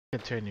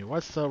Continue.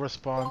 What's the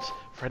response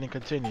for hitting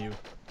continue?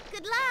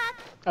 Good luck.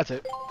 That's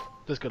it.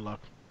 Just good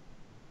luck.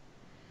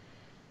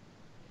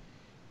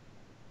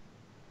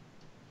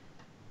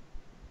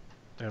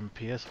 Damn,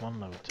 PS1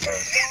 load time.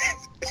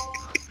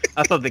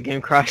 I thought the game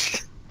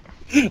crashed.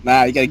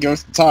 Nah, you gotta give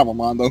us some time,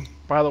 Armando.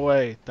 By the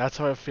way, that's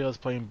how it feels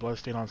playing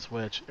Bloodstained on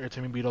Switch. Every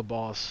time you beat a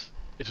boss,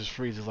 it just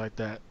freezes like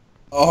that.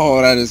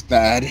 Oh, that is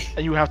bad.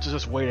 And you have to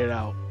just wait it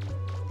out.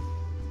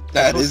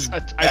 That is I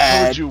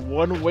bad. told you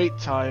one wait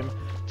time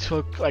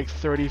took like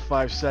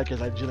 35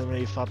 seconds. I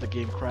genuinely thought the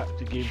game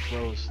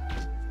froze.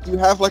 Do you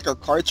have like a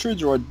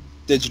cartridge or a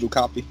digital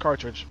copy?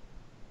 Cartridge.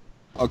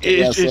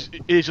 Okay, It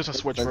is just a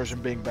Switch version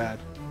being bad.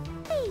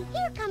 Hey,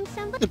 here comes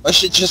somebody. My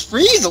shit just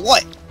freeze or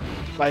what?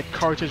 Like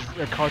cartridge is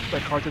supposed to be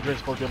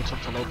able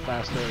to load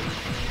faster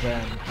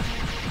than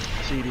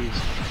CDs.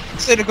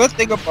 See, the good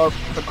thing about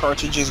the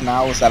cartridges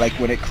now is that like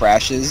when it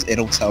crashes,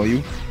 it'll tell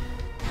you.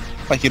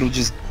 Like it'll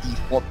just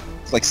default,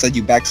 like send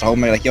you back to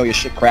home and like, yo, your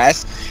shit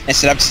crashed,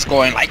 instead of just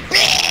going like.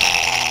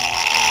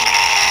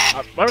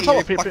 I'm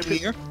talking about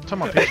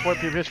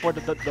PS4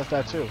 does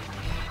that too.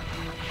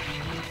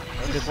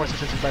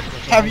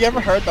 Have you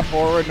ever heard the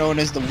horror known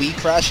as the Wii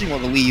crashing or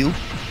the Wii U?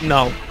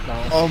 No.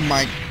 No. Oh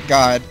my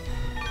god.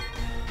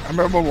 I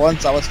remember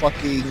once I was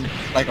fucking,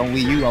 like on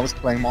Wii U, I was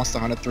playing Monster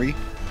Hunter 3.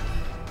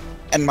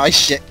 And my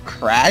shit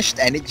crashed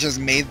and it just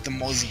made the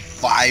most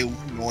vile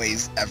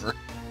noise ever.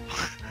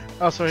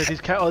 Oh, sorry,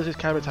 all these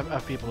cabinets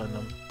have people in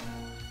them.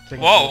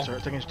 Whoa.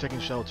 Taking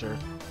shelter.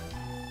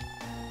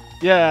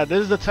 Yeah,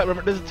 this is the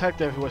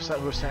detective who was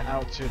sent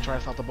out to try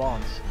to stop the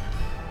bonds.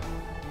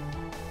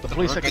 The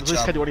police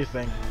can't do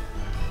anything.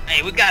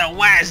 Hey, we got a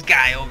wise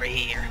guy over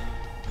here.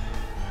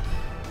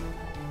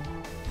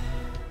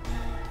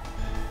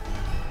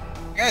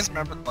 You guys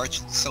remember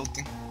Cartridge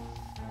Tilting?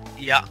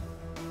 Yeah.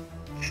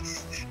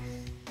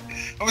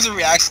 What was your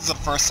reaction the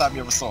first time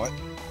you ever saw it?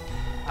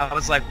 I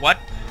was like, what?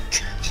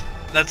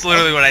 That's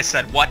literally what I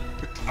said. What?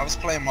 I was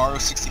playing Mario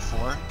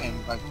 64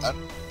 and like that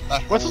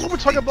What's this whole we're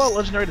talking thing about?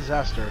 Legendary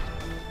Disaster.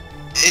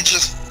 It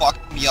just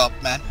fucked me up,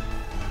 man.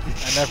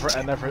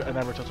 I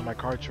never touched my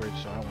cartridge,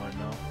 so I don't want to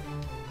know.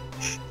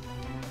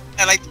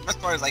 And like the best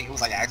part is like it was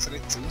like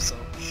accident too, so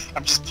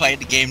I'm just playing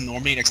the game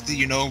normally. Next thing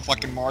you know,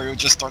 fucking Mario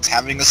just starts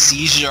having a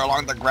seizure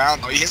along the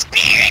ground. Or he just.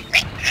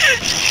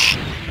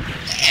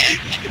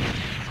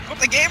 But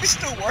the game is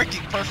still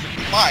working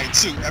perfectly fine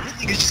too.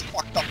 Everything is just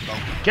fucked up though.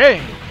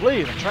 Game,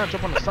 please! I'm trying to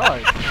jump on the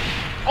side.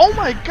 Oh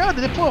my god!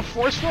 Did they put a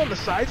force field on the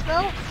sides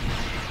now?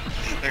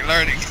 They're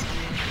learning.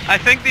 I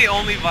think the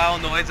only vile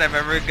noise I've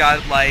ever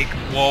got like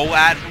whoa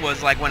at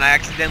was like when I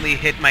accidentally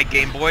hit my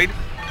Game Boy,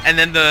 and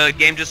then the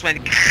game just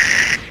went.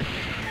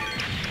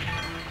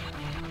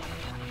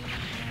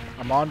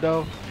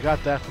 Armando, you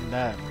got that from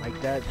that. My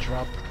dad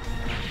dropped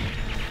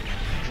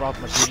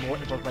my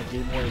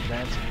Game Boy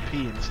Advance and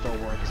P and it still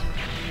works.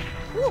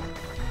 Woo.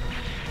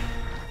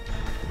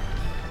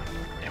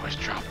 It was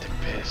dropped in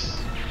piss.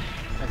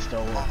 It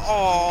still works.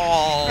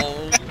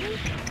 Oh.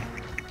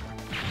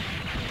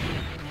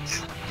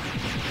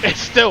 It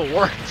still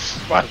works,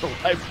 by the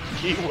way.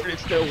 Keyword, it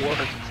still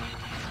works.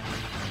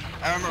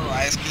 I remember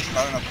ISP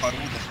fell in a puddle,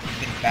 the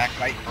fucking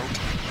backlight broke.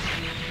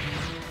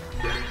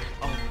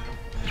 Oh.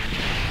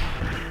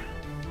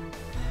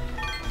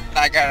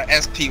 I got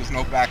an SP with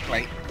no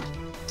backlight.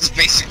 It's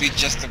basically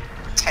just a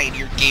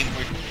tinier Game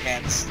Boy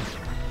Advance.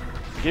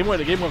 The Game Boy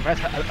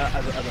Advance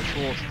as a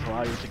tool to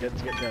allow you to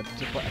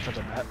put such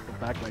a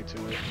backlight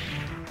to it.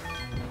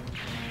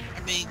 I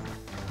mean,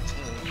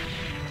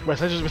 But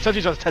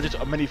essentially just attach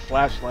a mini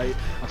flashlight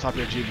on top of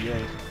your GBA.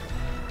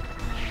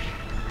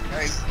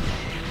 guys.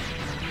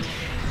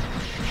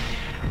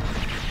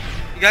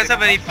 You guys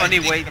have any funny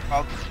way?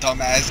 About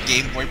dumbass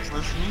Game Boy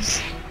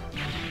peripherals?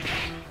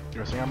 You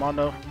were saying,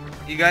 Armando?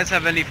 You guys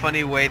have any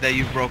funny way that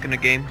you've broken a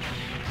game?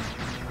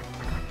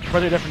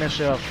 What's the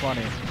definition of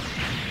funny?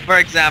 For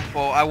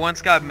example, I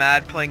once got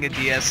mad playing a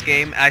DS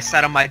game. I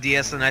sat on my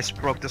DS and I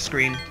broke the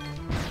screen.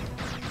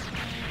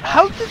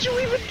 How did you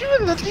even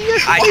do that? The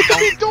DS I is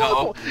don't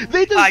adorable.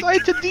 They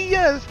designed the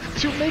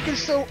DS to make it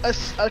so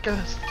like a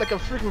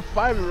freaking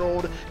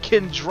 5-year-old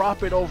can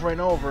drop it over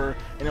and over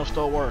and it'll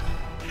still work.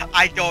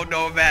 I don't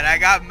know, man. I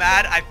got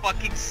mad. I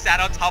fucking sat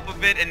on top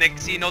of it, and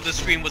next thing you know, the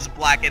screen was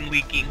black and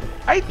leaking.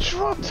 I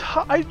dropped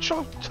hot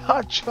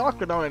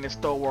chocolate on it and it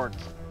still worked.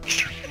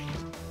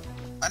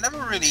 I never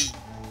really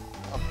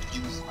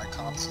abused my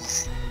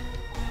consoles.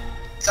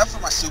 Except for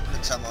my Super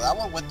Nintendo. That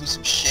one went through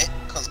some shit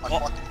because of my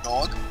fucking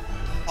dog.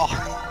 Oh.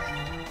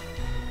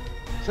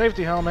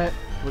 Safety helmet.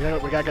 We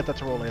gotta get that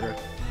to roll later.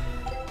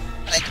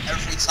 Like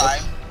every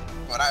time,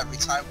 well not every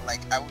time, but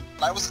like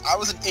I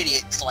was an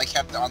idiot, so I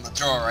kept it on the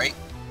drawer, right?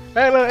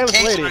 Hey, lady.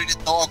 Occasionally the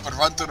dog would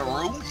run through the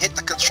room, hit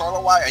the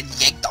controller wire, and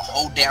yank the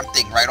whole damn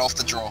thing right off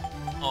the drawer.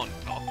 Oh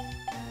no.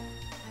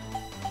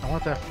 I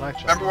want that flag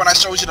check. Remember when I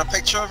showed you the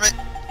picture of it?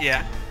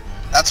 Yeah.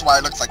 That's why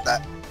it looks like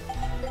that.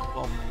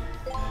 Well,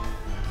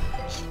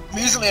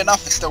 amusingly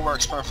enough, it still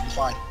works perfectly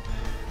fine.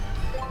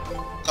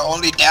 The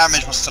only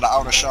damage was to the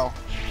outer shell.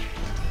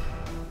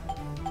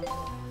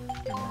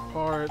 Get more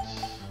parts.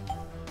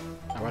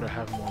 I'd rather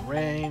have more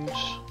range.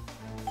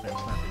 Wait, it's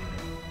not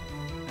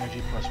range.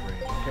 Energy plus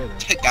range. Okay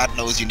then. God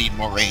knows you need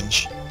more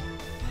range.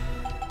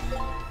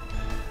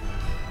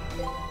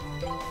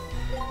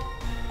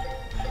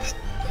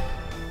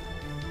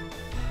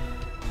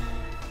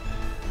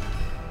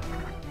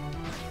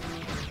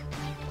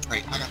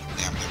 Wait, I got the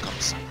damn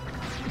hiccups.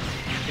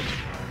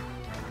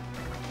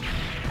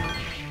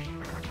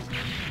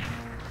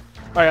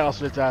 Alright,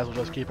 also the guys will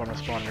just keep on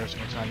respawning every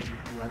single time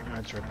you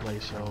enter a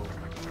place, so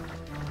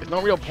there's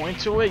no real point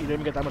to it. You don't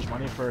even get that much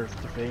money for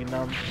defeating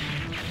them.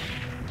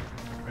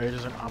 Or it's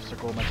just an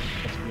obstacle meant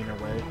to be in your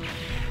way.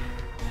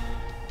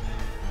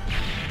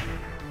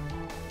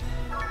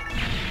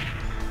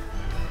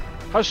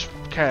 Hush,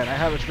 Ken, I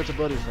have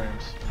invincibility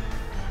frames.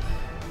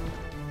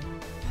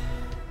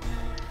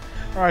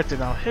 Alright then,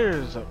 now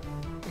here's a...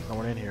 There's no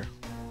one in here.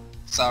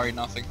 Sorry,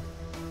 nothing.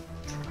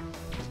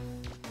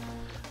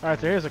 Alright,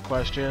 here's a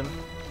question.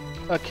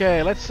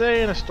 Okay, let's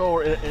say in a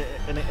story,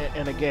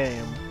 in a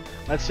game,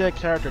 let's say a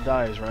character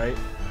dies, right?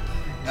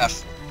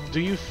 F. Do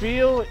you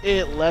feel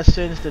it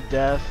lessens the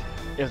death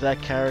if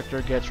that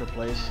character gets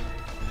replaced?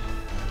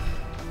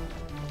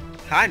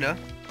 Kinda.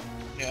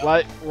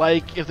 Yeah.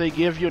 Like if they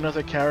give you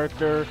another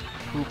character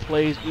who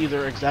plays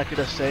either exactly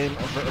the same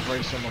or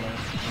very similar.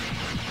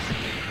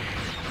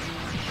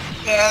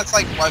 Yeah, it's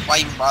like, why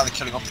even bother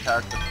killing off the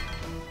character?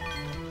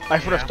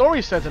 Like, for the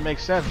story sense, it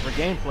makes sense. For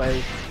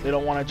gameplay, they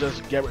don't want to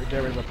just get rid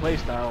of the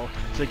playstyle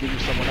to give you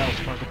someone else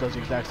who does the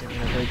exact same thing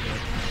as they do.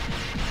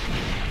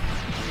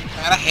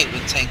 Man, I hate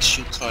when tanks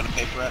shoot toilet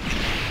paper at me.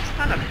 It's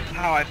kind of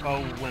how I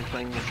felt when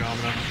playing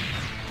Andromeda.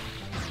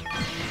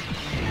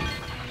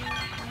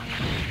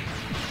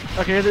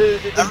 Okay,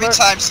 Every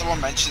time someone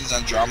mentions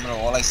Andromeda,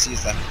 all I see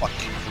is that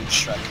fucking blue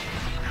Shrek.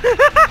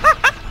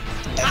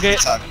 Every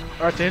time.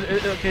 Alright,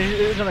 okay,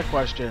 here's another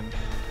question.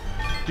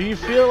 Do you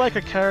feel like do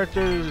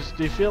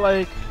you feel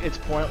like it's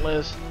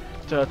pointless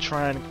to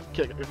try and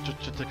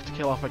to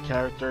kill off a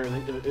character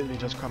if they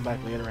just come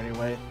back later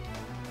anyway?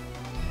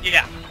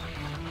 Yeah.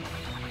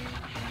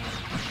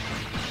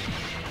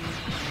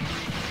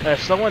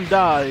 If someone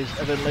dies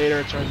and then later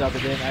it turns out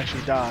they didn't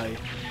actually die,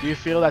 do you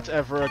feel that's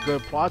ever a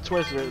good plot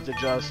twist, or is it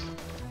just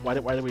why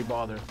did we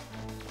bother?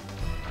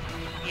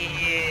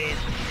 Yeah.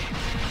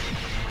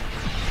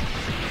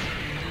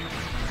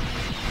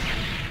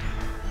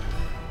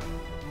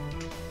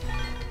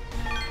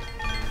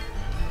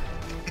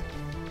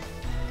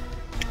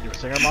 You were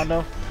saying,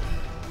 Armando?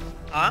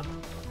 Huh?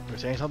 You were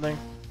saying something?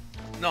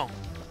 No.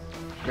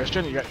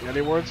 Christian, you got any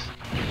words?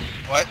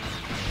 What?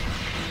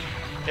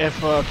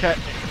 If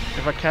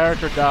a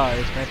character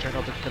dies, and it turns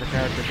out that the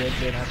character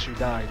didn't actually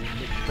die, do you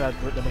think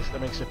that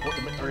makes it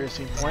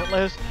seem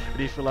pointless, or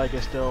do you feel like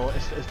it still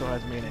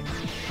has meaning?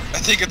 I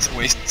think it's a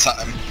waste of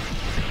time.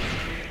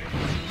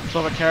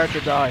 So if a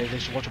character dies, they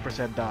should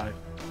 100% die,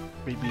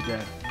 be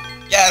dead.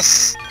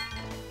 Yes!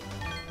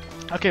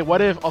 Okay, what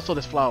if also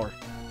this flower?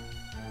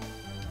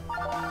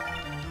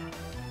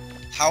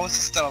 How is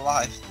it still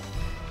alive?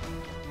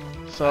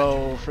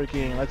 So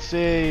freaking, let's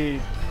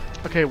see.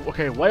 Okay,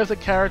 what if the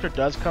character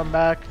does come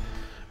back,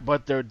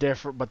 but they're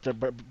different, but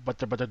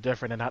they're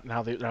different than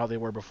how they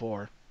were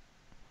before?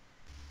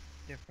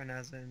 Different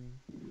as in.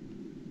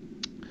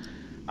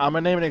 I'm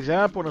gonna name an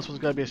example, and this one's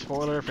gonna be a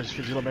spoiler for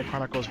Xenoblade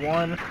Chronicles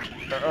 1.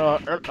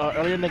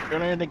 Earlier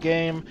in the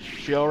game,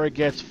 Fiora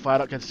gets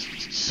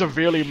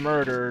severely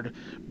murdered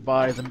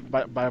by one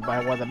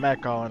of the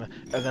Mechon,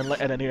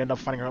 and then you end up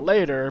finding her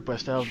later, but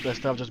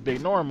instead of just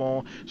being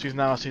normal, she's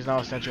now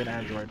essentially an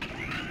android.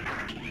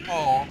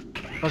 Oh.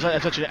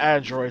 Essentially an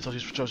android, so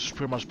she's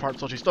pretty much part.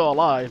 So she's still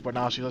alive, but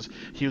now he's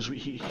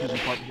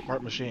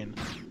part machine.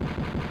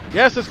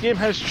 Yes, this game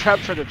has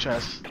trapped treasure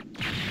chests.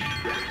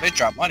 They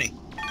drop money.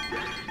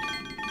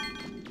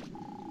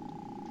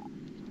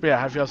 But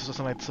yeah, I feel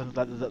something like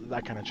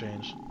that kind of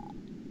change.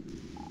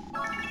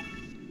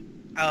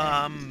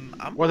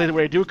 Where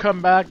they do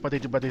come back, but they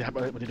do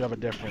have a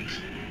difference.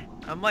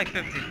 I'm like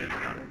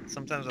 50-50 on it.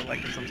 Sometimes I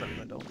like it, sometimes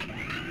I don't.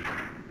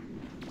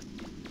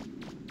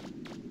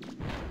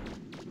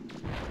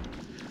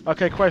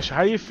 Okay, question: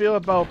 how do you feel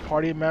about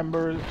party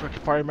members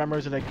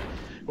in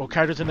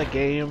characters in the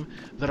game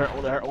that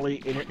are only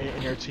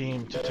in your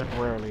team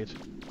temporarily?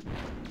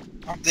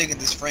 I'm digging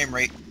this frame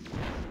rate.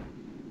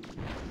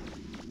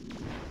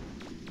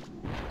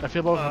 I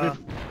feel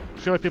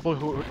like people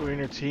who are in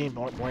your team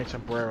only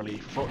temporarily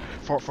for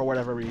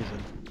whatever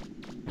reason.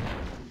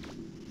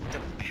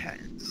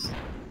 Depends.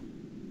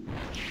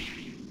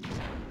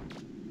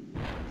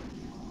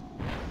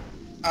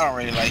 I don't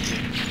really like it.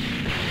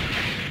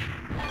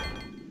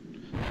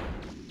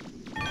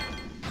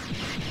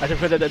 I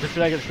feel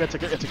like it's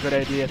a good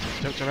idea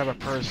to have a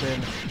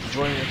person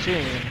join your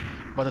team,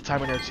 but the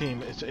time in your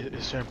team is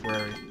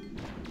temporary.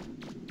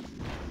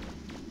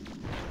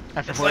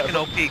 It's like an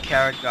OP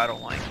character, I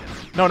don't like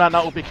it. No, not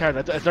OP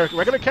character. It's a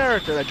regular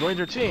character that joins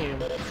your team,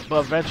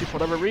 but eventually, for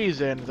whatever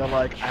reason, they're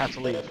like, I have to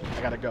leave.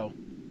 I gotta go.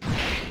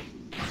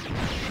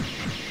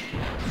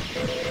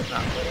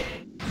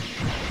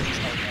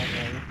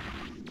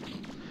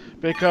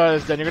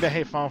 Because then you're gonna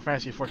hate Final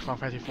Fantasy IV. Final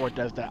Fantasy IV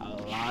does that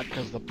a lot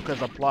because the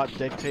plot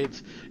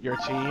dictates your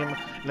team.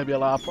 There'll be a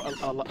lot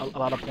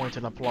of points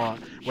in the plot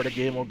where the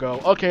game will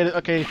go, okay,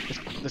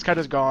 this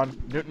character's gone.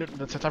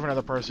 It's time for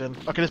another person.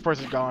 Okay, this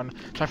person's gone.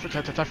 Time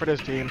for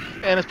this team,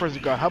 and this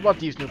person's gone. How about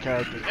these new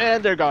characters?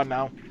 And they're gone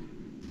now.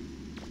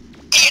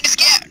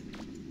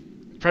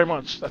 Pretty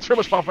much. That's pretty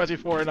much Final Fantasy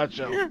IV in a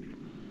nutshell.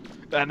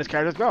 And this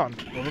character's gone.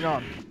 Moving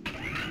on.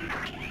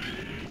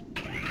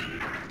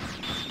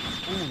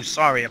 Ooh,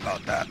 sorry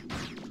about that.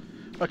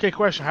 Okay,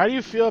 question. How do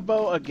you feel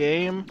about a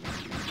game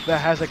that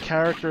has a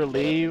character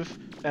leave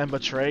and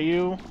betray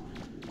you,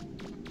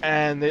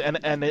 and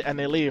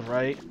they leave,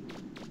 right?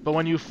 But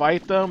when you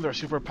fight them, they're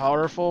super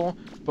powerful.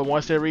 But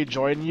once they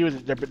rejoin you,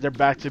 they're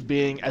back to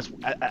being as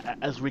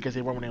weak as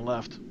they were when they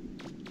left.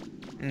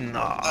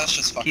 Nah, That's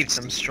just fucking keeps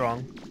them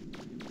strong.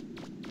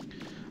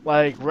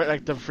 Like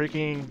the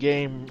freaking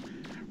game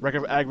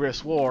Record of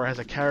Agrius War has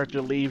a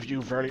character leave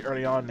you very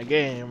early on in the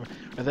game,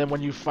 and then when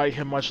you fight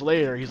him much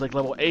later, he's like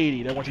level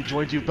 80. Then once he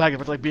joins you back,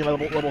 it's like being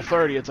level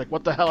 30. It's like,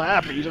 what the hell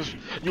happened?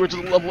 You were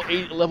just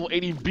level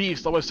 80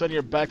 beast. All of a sudden,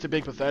 you're back to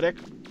being pathetic.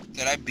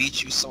 Did I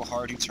beat you so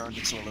hard you turned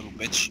into a little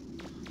bitch?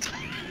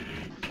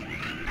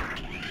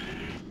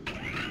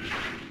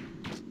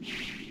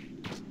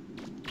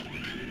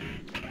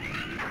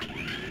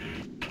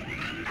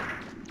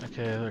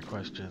 Okay, another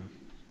question.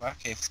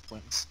 Okay,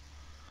 points.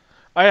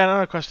 Oh yeah,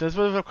 another question. This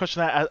was a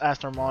question I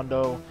asked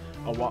Armando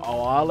a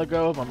while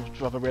ago, but I'm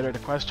about to reiterate the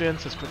question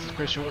since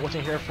Christian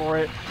wasn't here for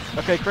it.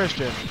 Okay,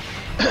 Christian,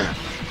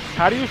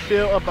 how do you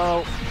feel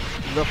about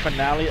the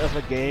finale of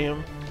a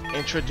game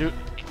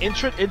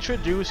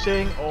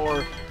introducing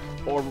or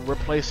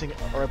replacing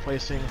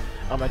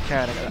a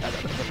mechanic at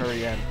the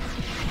very end?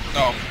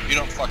 No, you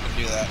don't fucking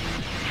do that.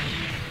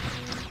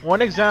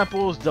 One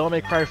example is Devil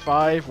May Cry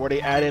 5, where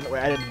they add in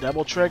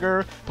double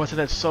trigger, but since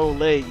it's so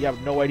late, you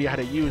have no idea how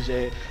to use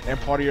it, and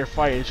part of your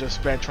fight is just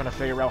spent trying to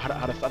figure out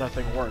how the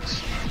thing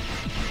works.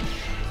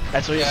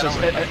 And so,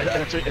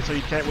 so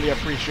you can't really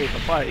appreciate the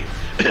fight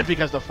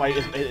because the fight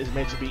is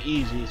meant to be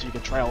easy, so you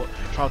can try out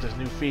this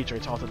new feature.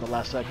 It's all in the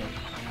last second.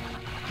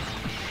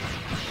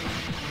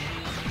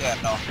 Yeah,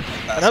 no.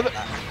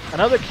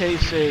 Another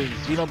case is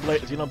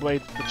Xenoblade,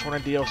 the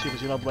Torrent DLC for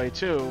Xenoblade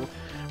 2.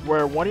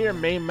 Where your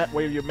main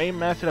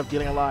method of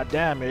dealing a lot of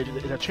damage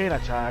is a chain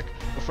attack,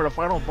 but for the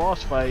final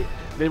boss fight,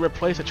 they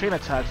replace the chain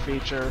attack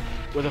feature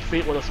with a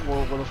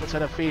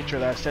set of feature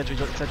that essentially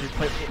plays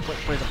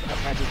a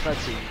fancy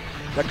cutscene.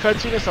 The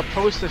cutscene is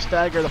supposed to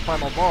stagger the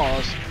final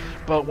boss,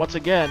 but once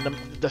again,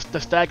 the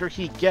stagger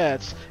he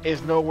gets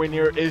is nowhere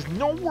near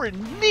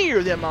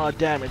the amount of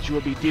damage you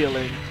would be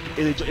dealing.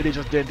 It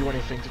just didn't do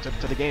anything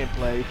to the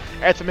gameplay.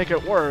 And to make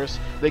it worse,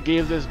 they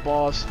gave this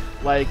boss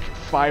like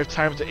 5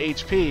 times the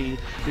HP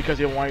because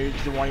they want you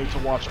to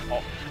watch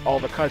all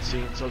the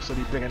cutscenes. So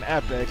they bring an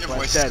epic. Your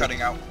voice is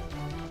cutting out.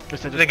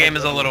 The game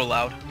is a little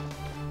loud.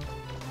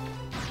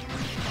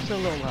 It's a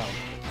little loud.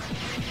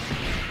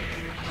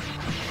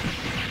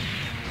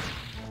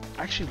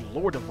 I actually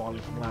lowered the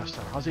volume from last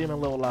time. How's it even a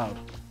little loud?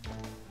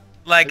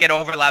 Like it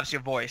overlaps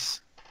your voice.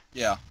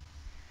 Yeah.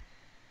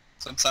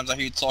 Sometimes I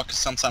hear you talk,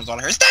 sometimes all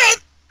I hear is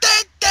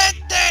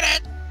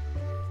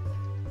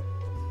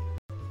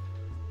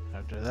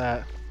After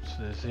that,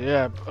 so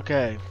yeah,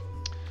 okay.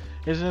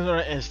 Here's another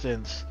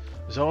instance.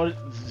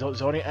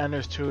 Zoni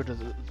enters to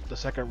the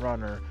second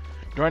runner.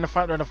 During the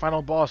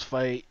final boss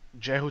fight,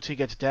 Jehuti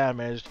gets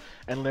damaged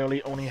and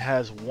literally only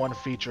has one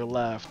feature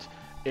left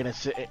in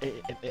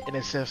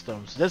its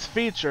systems. This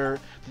feature,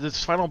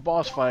 this final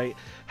boss fight,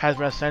 has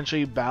been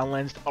essentially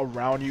balanced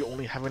around you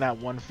only having that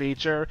one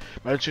feature,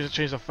 but it's just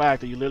changed the fact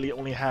that you literally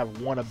only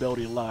have one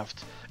ability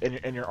left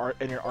in your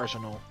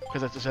arsenal.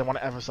 Because I want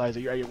to emphasize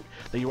that you're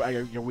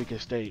at your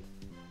weakest state.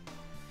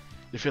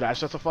 You feel that's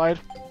justified?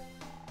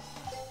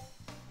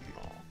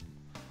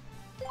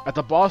 At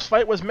the boss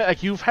fight was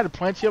like you've had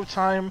plenty of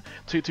time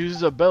to use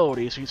his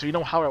ability, so you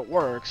know how it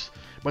works.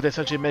 But they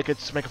essentially make a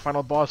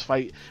final boss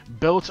fight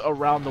built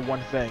around the one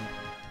thing.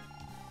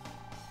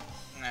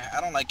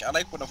 I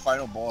like when the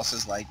final boss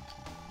is like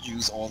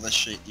use all the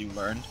shit you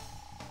learned,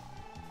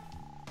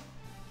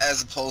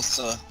 as opposed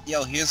to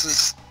here's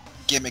this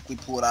gimmick we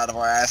pulled out of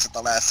our ass at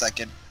the last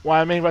second.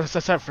 Well, I mean, as I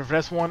said, for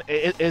this one,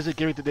 it is a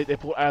gimmick that they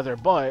pulled out of their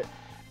butt.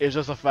 It's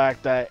just the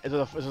fact that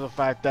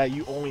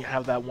you only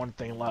have that one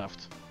thing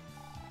left.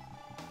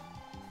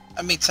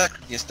 I mean,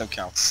 technically, it still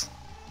counts.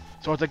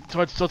 So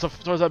it's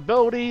an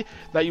ability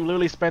that you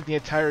literally spent the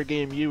entire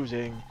game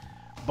using,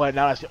 but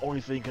now that's the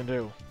only thing you can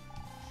do.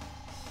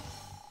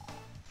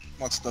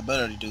 What's the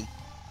ability do?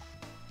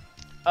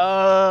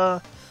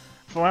 From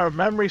my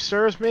memory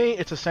serves me,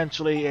 it's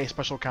essentially a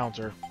special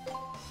counter.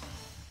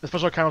 The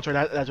special counter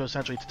that's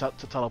essentially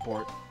to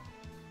teleport.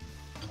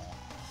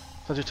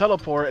 So you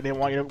teleport and they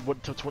want you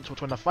to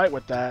win the fight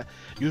with that.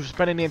 You've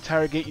spent the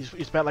entire game.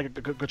 You spent like a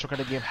good chunk of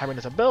the game having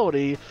this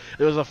ability.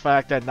 There's a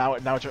fact that now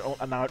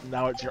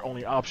it's your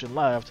only option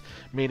left.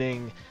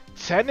 Meaning,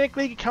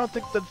 technically, you count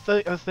the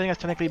thing as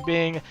technically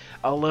being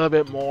a little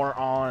bit more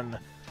on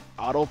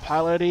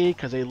autopilot-y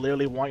because they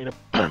literally want you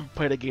to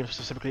play the game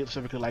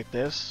specifically like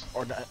this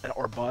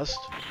or bust.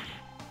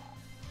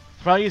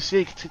 From how you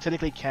see,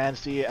 technically can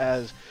see it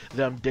as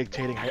them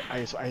dictating how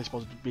you're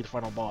supposed to be the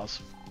final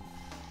boss.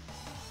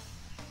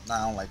 Nah,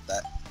 I don't like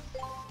that.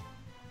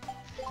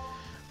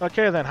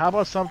 Okay then, how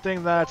about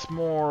something that's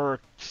more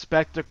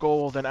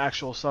spectacle than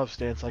actual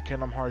substance, like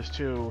Kingdom Hearts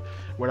 2,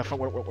 where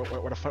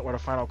the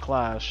final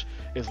clash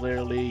is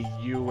literally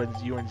you and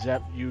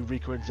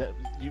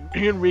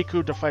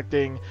Riku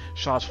deflecting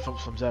shots from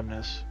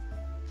Xemnas.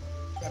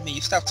 I mean,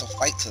 you still have to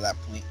fight to that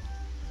point.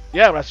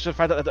 Yeah, but that's just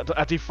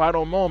at the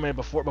final moment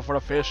before the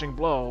finishing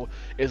blow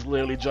is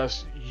literally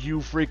just you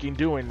freaking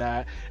doing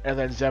that, and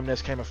then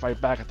Xemnas came and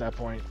fight back at that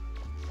point.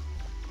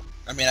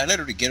 I mean, I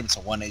literally get him to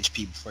 1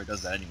 HP before he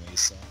does that anyway,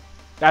 so...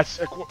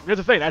 That's here's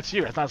the thing. That's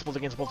here. That's not supposed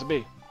to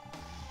be.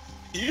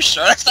 You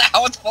sure that's not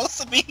how it's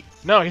supposed to be?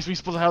 No, he's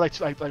supposed to have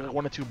like 1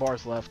 or 2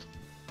 bars left.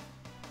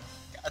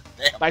 God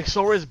damn. Like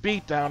Sora's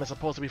beatdown is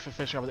supposed to be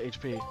finishing off with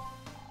HP.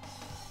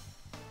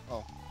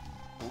 Oh,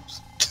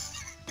 oops.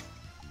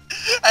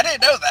 I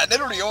didn't know that.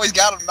 Literally always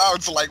got him down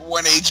to like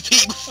 1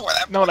 HP before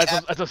that. No, like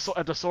at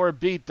the Sora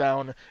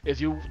beatdown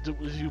is you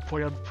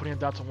putting him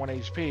down to 1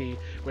 HP,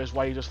 which is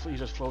why he just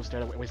floats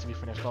there and waits to be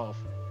finished off.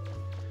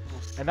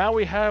 And now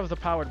we have the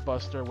Powered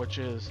Buster, which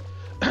is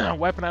a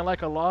weapon I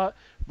like a lot,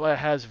 but it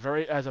has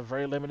a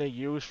very limited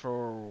use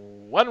for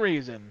one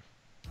reason.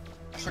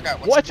 I forgot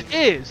What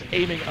is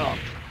aiming up?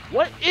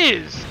 What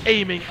is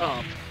aiming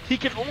up? He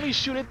can only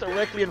shoot it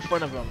directly in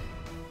front of him.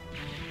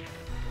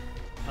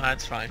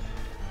 That's fine.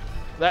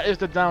 That is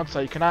the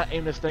downside. You cannot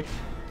aim this thing.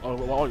 Oh,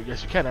 well,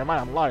 yes you can. Never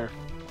mind, I'm a liar.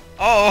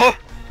 Oh!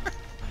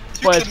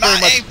 But it's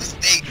pretty much. aim this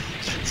thing.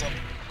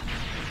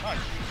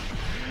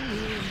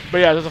 But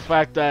yeah, there's the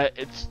fact that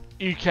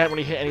you can't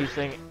really hit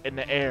anything in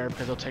the air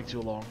because it'll take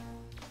too long.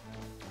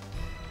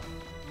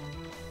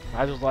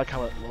 I just like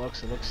how it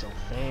looks. It looks so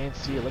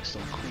fancy. It looks so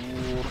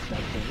cool. Look at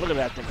that thing. Look at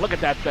that thing. Look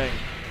at that thing.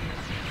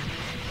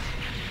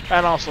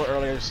 And also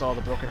earlier, you saw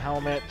the broken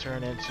helmet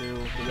turn into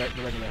the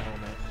regular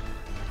helmet.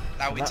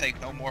 Now we take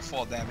no more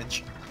fall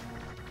damage.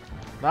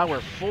 Now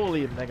we're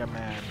fully Mega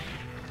Man.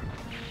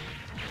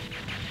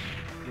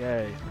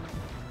 Yay.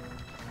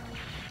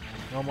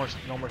 No more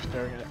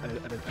staring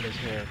at his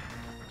hair.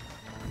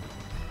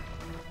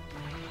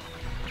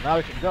 Now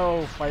we can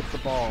go fight the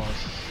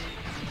boss.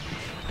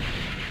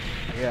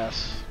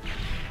 Yes.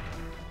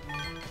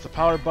 The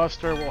Power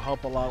Buster will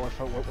help a lot with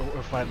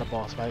fighting the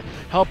boss. By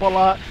help a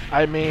lot,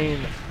 I mean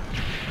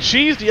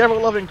she's the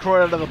ever-loving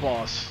Croy out of the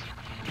boss.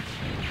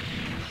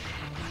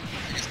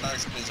 I guess that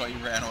explains why you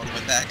ran all the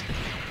way back.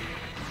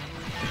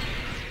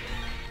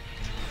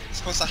 You're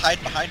supposed to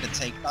hide behind the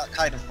tank, not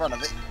hide in front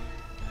of it.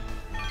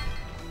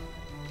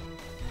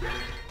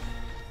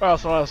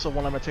 Also,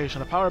 one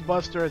limitation of Power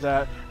Buster is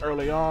that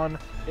early on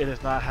it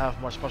does not have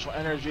much special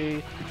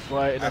energy,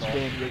 but in this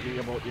game you're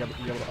able to You're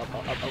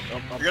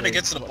gonna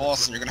get to the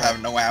boss and you're gonna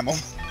have no ammo.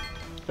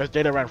 There's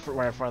data right in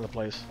front of the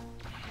place.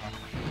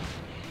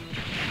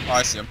 Oh,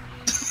 I see him.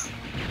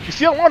 You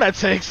see how long that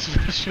takes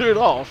to shoot it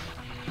off?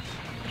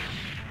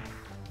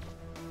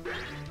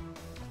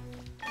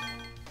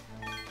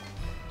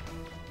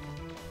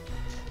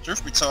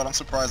 Truth be told, I'm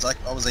surprised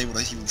I was able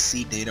to even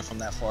see data from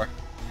that far.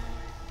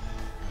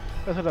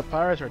 That's how the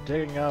pirates are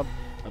digging up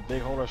a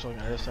big hole or something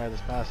on the other side of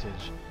this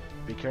passage.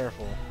 Be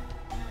careful.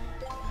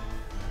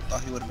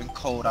 Thought he would have been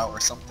cold out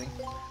or something.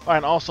 Oh,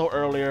 and also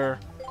earlier,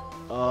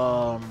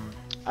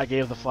 I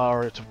gave the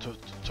flower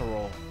to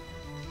roll.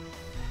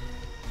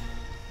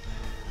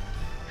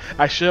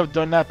 I should have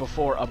done that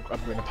before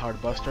upgrading the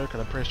Powered Buster, because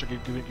I'm pretty sure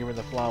giving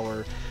the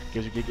flower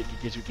gives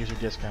you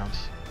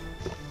discounts.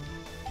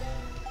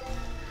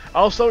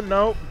 Also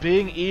note,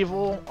 being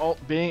evil,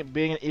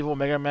 being an evil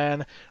Mega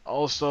Man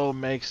also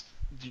makes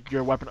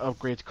your weapon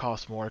upgrades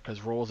cost more,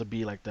 because rolls a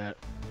B like that.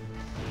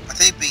 I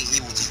think being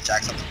evil just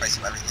jacks up the price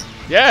of everything.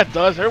 Yeah, it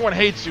does. Everyone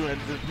hates you, and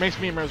it makes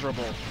me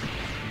miserable.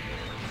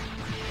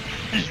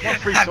 Just want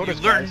free Have sodas,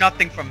 you learned guys.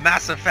 nothing from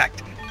Mass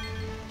Effect?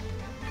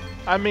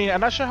 I mean, I'm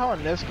not sure how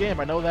in this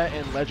game. I know that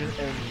in Legends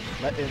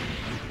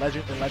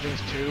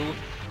 2,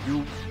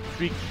 you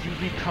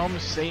become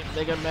Saint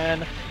Mega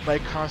Man by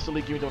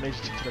constantly giving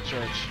donations to the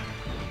church.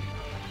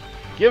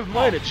 Give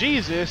money to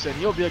Jesus, and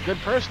you'll be a good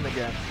person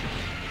again.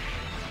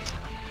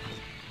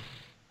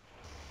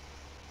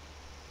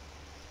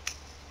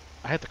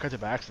 I had to cut it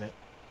by accident.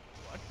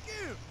 What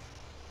gives?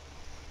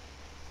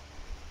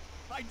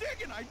 I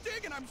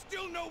dig and I'm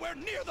still nowhere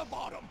near the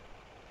bottom.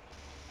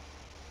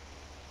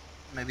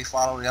 Maybe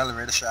follow the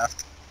elevator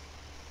shaft.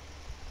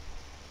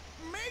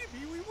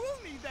 Maybe we will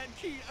need that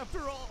key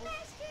after all.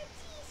 Master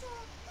Teasel,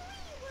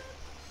 we were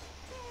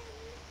beaten.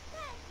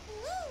 That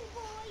blue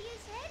boy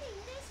is heading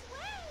this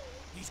way.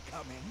 He's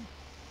coming.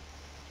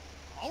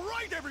 All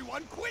right,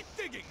 everyone, quit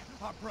digging.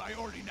 Our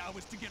priority now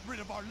is to get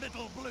rid of our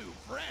little blue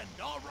friend,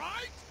 all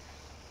right?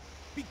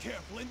 Be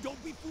careful and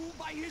don't be fooled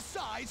by his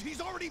size.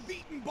 He's already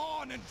beaten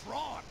Bon and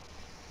Tron.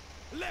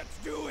 Let's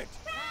do it.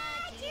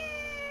 Roger.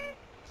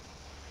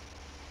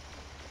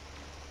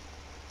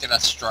 Get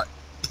that strut.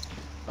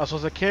 Also,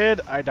 as a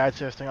kid, I died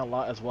to this thing a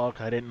lot as well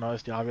because I didn't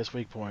notice the obvious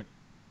weak point.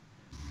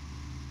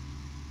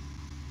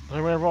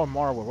 When I roll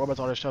Marvel, robots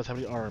on their shells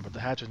heavily armored, but the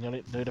hatch is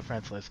nearly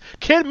defenseless.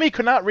 Kid me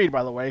could not read,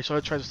 by the way, so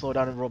I tried to slow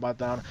down and robot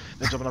down,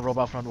 then jump on the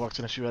robot front walks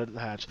in and shoot at the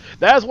hatch.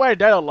 That's why I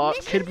died a lot.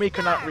 Kid me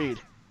could not read.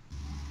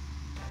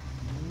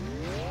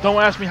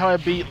 Don't ask me how I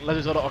beat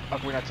Legends of the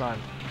Ocarina of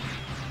Time.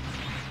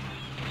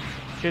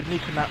 Kid me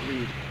could not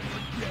read.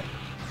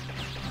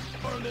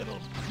 Poor little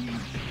piece.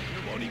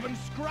 You won't even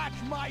scratch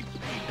my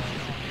paint.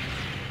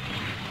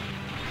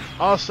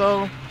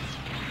 Also,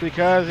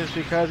 because it's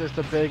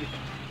the big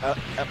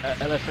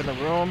elephant in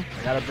the room,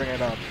 I gotta bring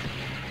it up.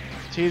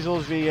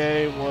 Teasel's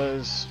VA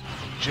was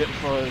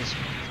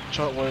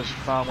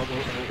found with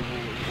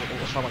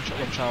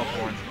child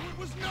porn. It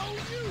was no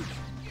use.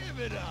 Give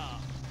it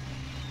up.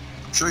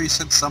 I'm sure you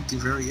said something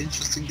very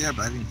interesting there,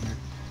 but I didn't hear.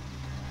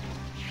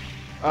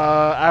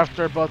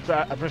 After both,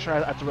 I'm pretty sure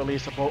after the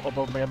release of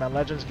both Mega Man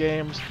Legends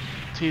games,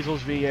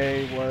 Teasel's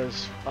VA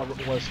was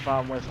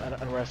found with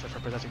and arrested for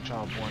possessing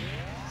child porn.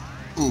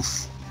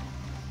 Oof.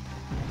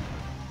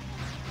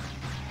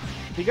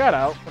 He got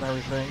out and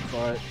everything,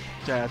 but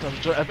yeah,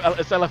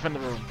 it's elephant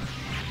in the room.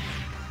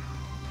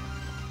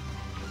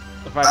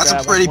 The fact That's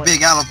that a pretty point, big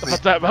the elephant.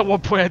 fact that at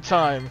one point in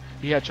time,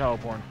 he had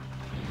child porn.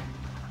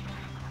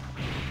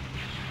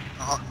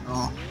 Oh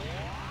no.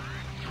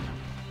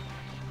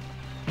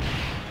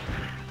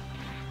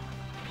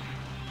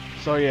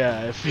 So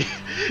yeah,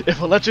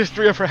 if Electric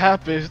 3 ever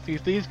happens, do you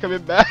think he's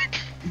coming back?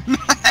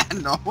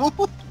 No.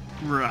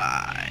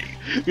 Right.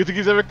 You think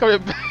he's ever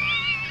coming back?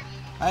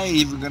 I ain't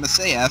even gonna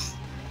say F.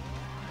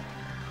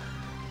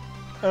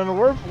 And the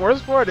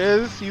worst part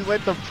is, he's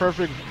like the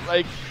perfect,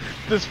 like,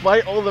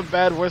 despite all the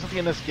bad voice acting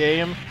in this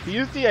game,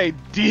 he's the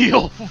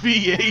ideal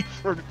VA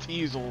for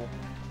Teasel.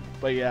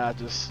 But yeah,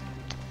 just,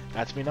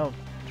 that's me known.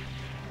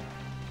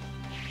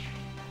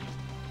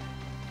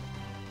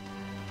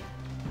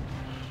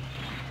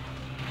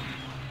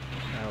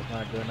 That was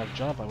not a good enough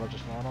jump, I would have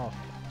just fallen off.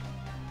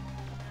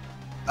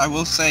 I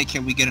will say,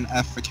 can we get an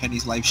F for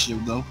Kenny's life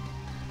shield though?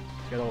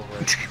 Get over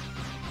it.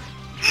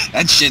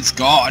 That shit's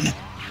gone.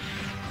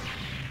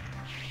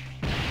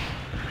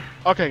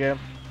 Okay, game.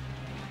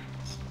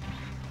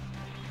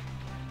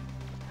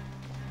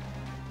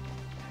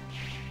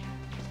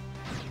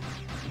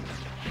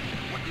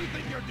 What do you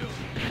think you're doing?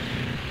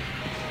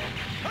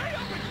 Hurry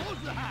up and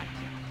close the hatch.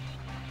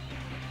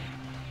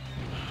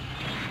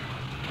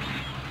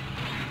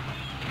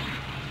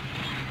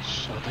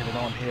 Shh, I don't think they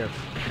know I'm here.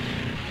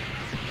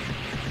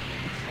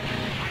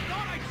 I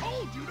thought I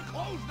told you to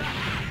close the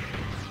hatch.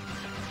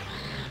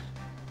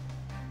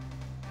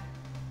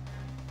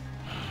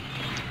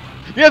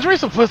 Yeah, it's really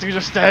simplistic. You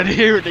just stand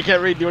here and they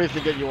can't really do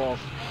anything to get you off.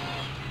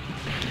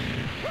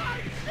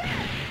 Right, shit!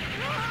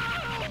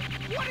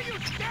 No! What are you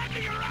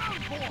standing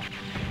around for?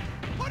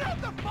 Put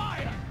out the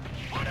fire!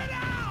 Put it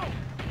out!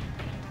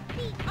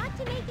 The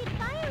automated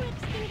fire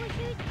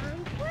extinguishers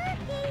aren't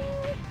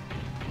working.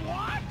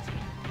 What?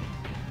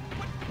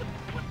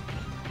 What?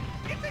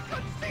 It's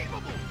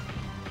inconceivable!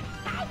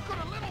 How could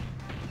a little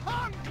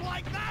punk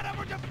like that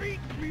ever defeat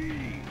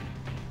me?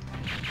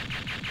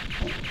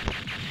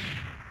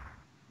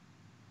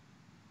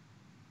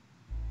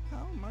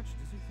 How much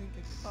does he think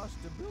it cost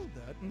to build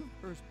that in the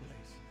first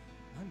place?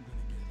 I'm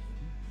gonna get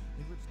him.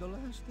 If it's the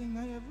last thing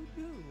I ever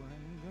do,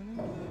 I'm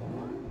gonna get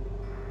him.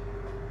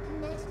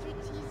 Master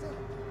Teasel,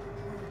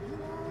 are you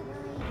alright?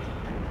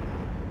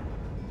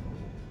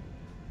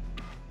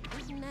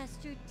 Is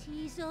Master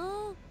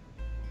Teasel?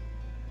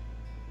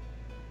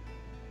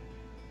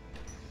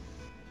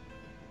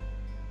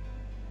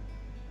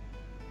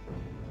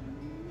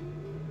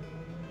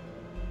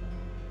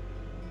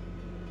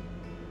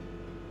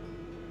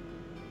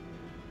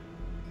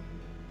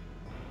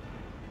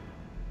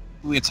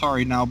 We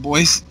Atari now,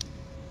 boys.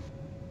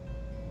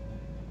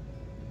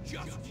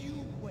 Just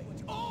you wait.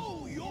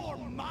 Oh, you're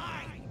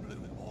mine, Blue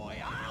Boy.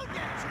 I'll get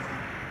you.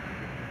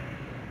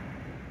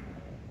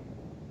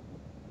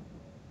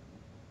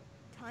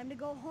 Time to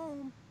go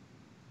home.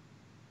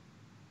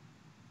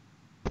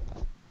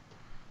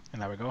 And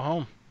now we go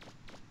home.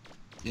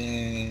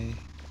 Yay.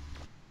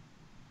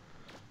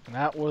 And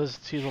that was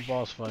Teasel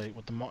boss fight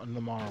with the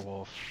Mono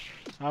Wolf.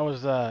 How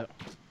was that?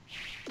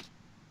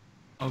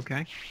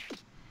 Okay.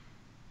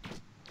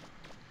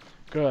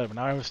 Good, but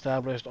now I've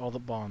established all the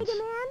bonds. Mega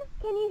Man,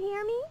 can you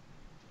hear me?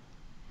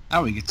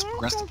 Now we get to Sarah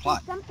progress the says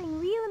plot. there's something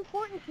real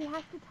important she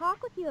has to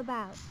talk with you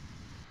about.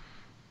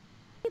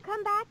 You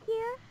come back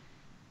here?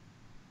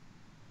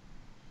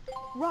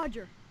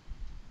 Roger.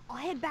 I'll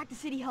head back to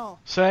City Hall.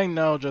 Saying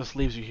no just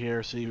leaves you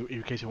here, so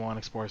in case you want to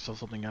explore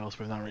something else,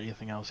 but there's not really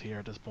anything else here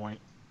at this point.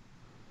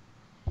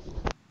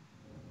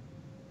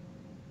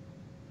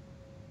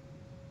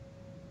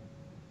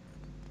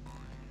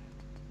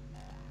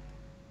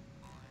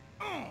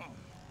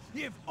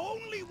 If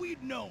only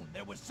we'd known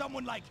there was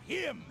someone like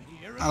him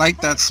here. I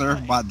like that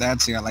surfbot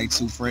dancing at like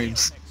 2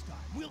 frames. Next time,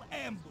 we'll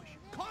ambush.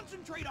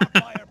 Concentrate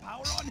our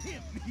firepower on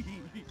him.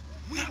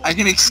 I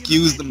can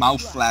excuse the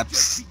mouth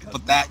flaps,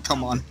 but that,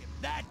 come on.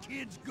 That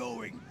kid's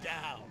going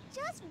down.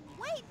 Just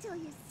Wait till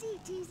you see,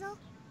 Teasel.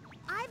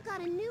 I've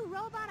got a new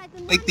robot I've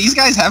been Like, wanting these to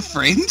guys have try.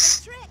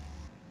 frames? Trick.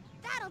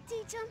 That'll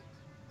teach him.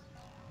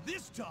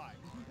 This time,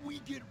 we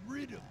get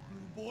rid of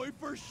Blue Boy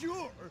for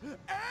sure,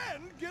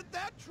 and get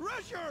that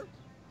treasure!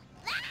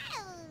 Ow!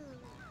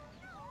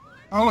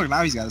 Oh look,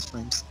 now he's got his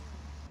frames. This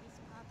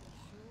puppy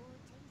sure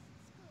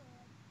tastes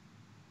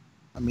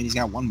good. I mean, he's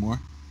got one more.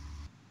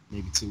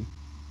 Maybe two.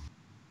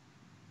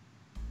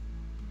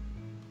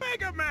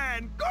 Mega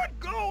Man, good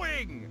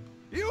going!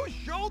 You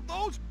showed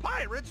those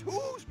pirates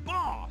who's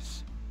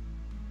boss!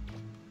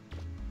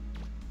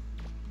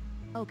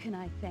 Oh, can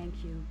I thank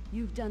you?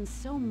 You've done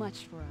so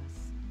much for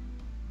us.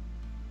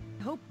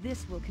 I hope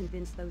this will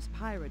convince those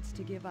pirates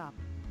to give up.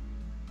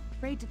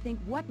 Afraid to think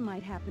what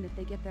might happen if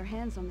they get their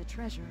hands on the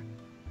treasure.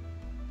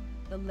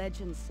 The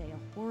legends say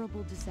a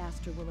horrible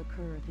disaster will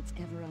occur if it's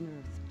ever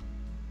unearthed.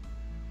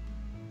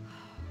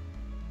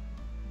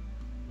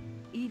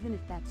 Even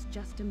if that's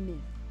just a myth,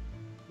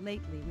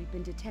 lately we've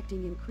been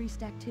detecting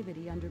increased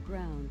activity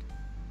underground.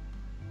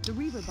 The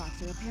Reaver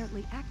bots are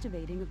apparently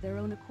activating of their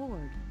own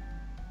accord.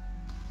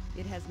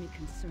 It has me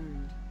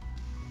concerned.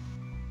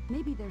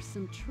 Maybe there's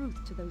some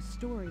truth to those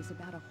stories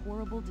about a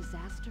horrible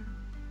disaster?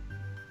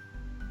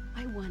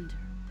 I wonder.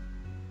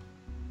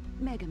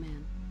 Mega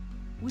Man,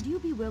 would you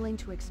be willing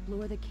to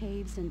explore the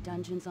caves and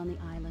dungeons on the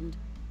island?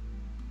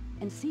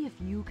 And see if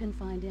you can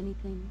find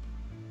anything?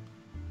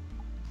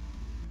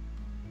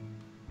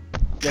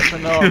 Yes or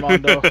no,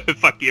 Armando?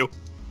 Fuck you.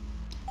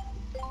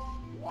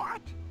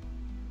 What?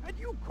 And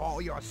you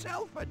call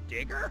yourself a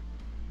digger?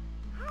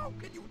 How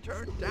can you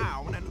turn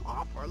down an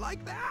offer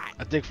like that?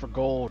 I dig for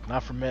gold,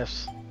 not for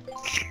myths.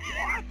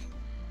 What?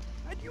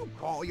 And you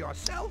call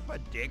yourself a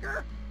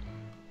digger?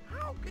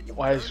 How can you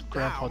Why is turn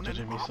Grandpa down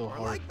judging an me so offer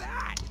hard? like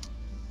that?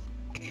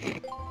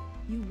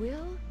 You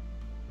will?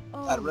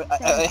 Oh, I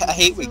thank you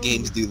hate when so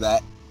games much. do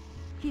that.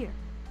 Here,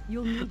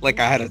 you'll need Like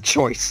I had a this.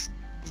 choice.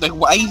 Like,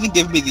 why even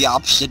give me the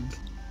option?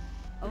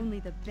 Only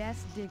the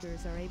best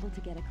diggers are able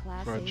to get a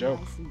Class For a A joke.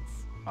 license.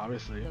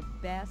 Obviously. The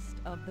best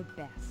of the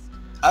best.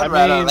 I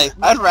mean-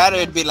 I'd rather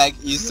it be like,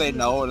 you say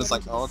no, and it's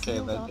like, oh, okay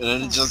then. And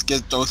then it just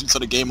throws me to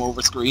the game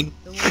over screen.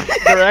 The one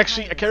There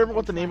actually, I can't remember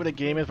what the name of the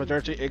game is, but there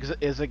actually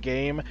is a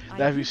game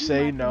that if you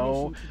say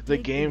no, the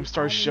game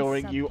starts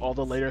showing you all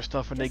the later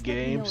stuff in the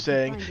game,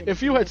 saying,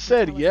 if you had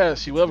said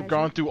yes, you would have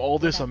gone through all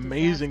this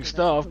amazing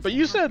stuff, but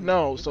you said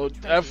no, so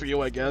F for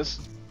you, I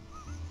guess.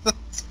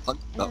 It's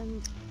fucked up.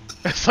 And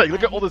It's like,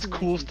 look at all this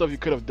cool stuff you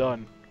could have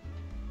done.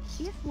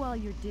 if while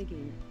you're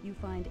digging, you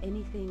find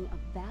anything of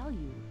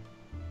value,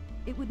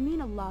 it would mean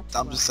a lot to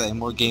I'm us just saying,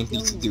 more if you games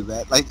need to do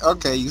donate that. Like,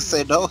 okay, you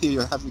say no, here, you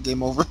have your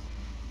game over.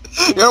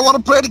 You don't want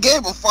to play the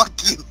game, well, fuck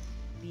you.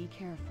 Be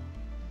careful.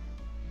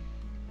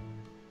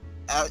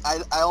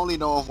 I only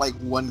know of like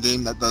one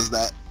game that does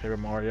that, Paper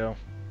Mario.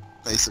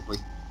 basically.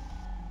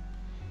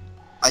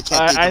 I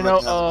can't think I of know,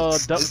 any other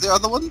ones. the- Is there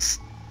other ones?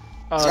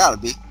 There's gotta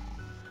be.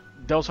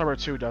 Devil Harbor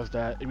 2 does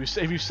that.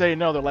 If you say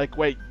no, they're like,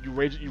 wait, you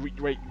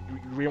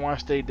really want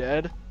to stay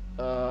dead?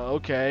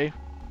 Okay.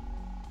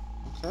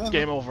 Okay.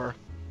 Game over.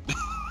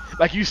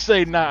 Like you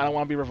say, nah, I don't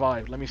want to be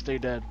revived. Let me stay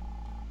dead.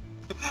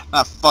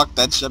 Ah, fuck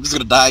that shit. I'm just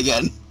gonna die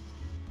again.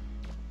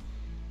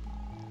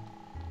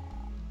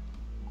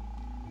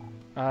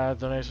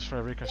 Donations for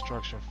a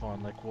reconstruction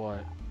fund. Like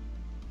what?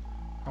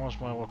 How much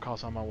money will it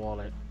cost on my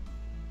wallet?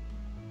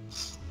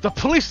 The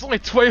police is only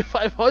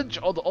 2,500.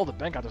 All the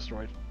bank got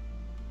destroyed.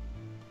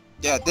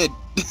 Yeah, it did.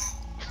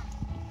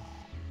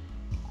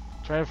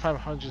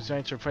 2,500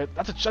 Zen to replace.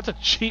 That's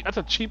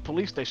a cheap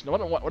police station. I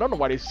don't know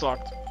why they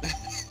sucked.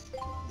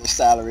 Their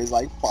salary is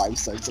like 5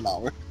 cents an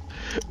hour.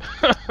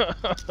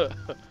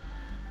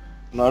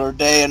 Another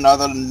day,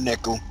 another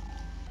nickel.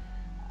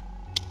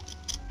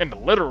 In the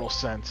literal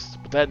sense,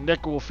 but that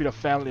nickel will feed a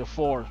family of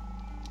 4.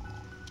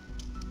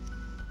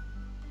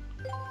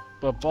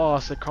 But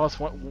boss, it costs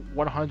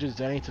 100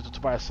 zenny to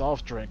buy a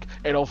soft drink.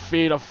 It'll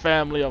feed a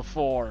family of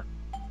 4.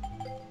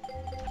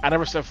 I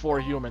never said 4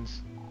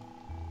 humans.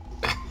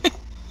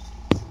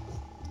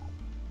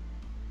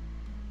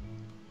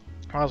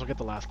 Might as well get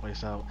the last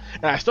place out.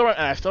 And I still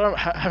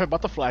haven't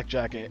bought the flak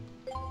jacket.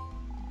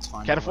 It's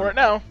fine. Can't afford it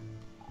now.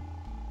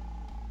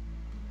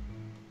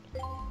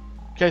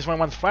 Okay, so when I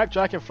want flak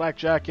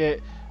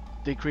jacket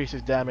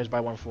decreases damage by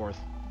 1/4.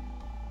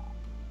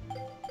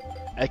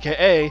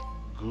 AKA,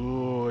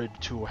 good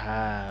to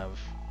have.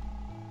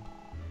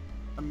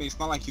 I mean, it's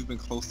not like you've been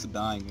close to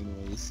dying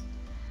anyways.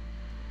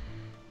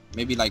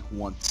 Maybe like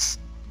once.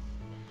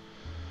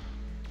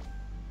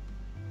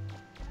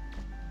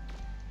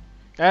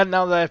 And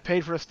now that I've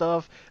paid for the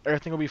stuff,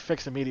 everything will be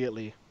fixed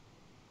immediately.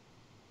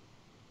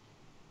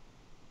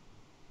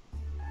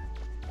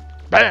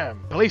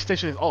 Bam! Police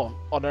station is... Oh,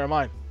 never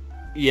mind.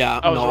 Yeah,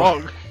 I was no.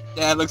 wrong.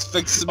 Yeah, it looks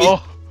fixed to me.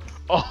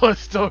 Oh,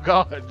 it's still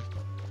gone.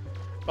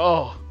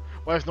 Oh,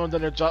 why has no one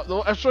done their job?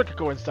 No, I'm sure I could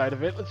go inside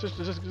of it. Let's just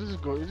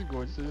go.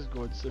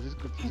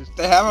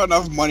 They have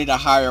enough money to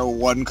hire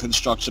one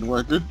construction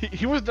worker.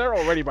 He was there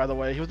already, by the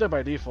way. He was there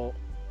by default.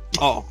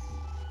 Oh.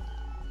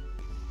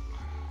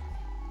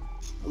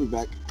 I'll be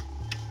back.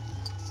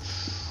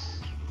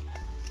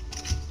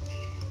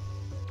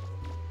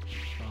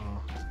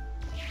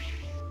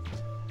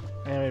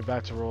 Anyway,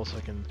 back to roll so I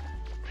can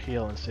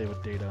heal and save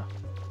with data.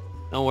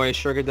 Don't worry,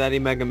 Sugar Daddy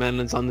Mega Man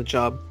is on the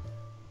job.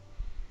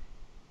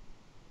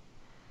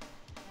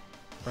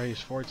 Right,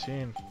 he's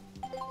 14.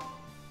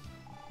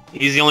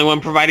 He's the only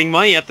one providing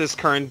money at this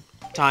current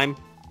time.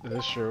 It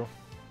is true.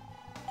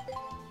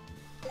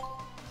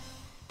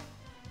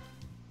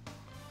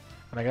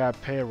 And I gotta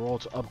pay a roll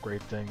to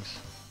upgrade things.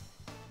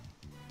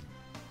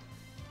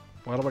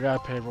 Why do I gotta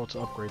pay a roll to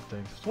upgrade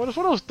things? It's one of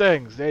those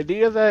things. The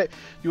idea that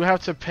you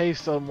have to pay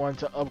someone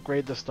to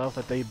upgrade the stuff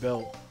that they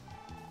built.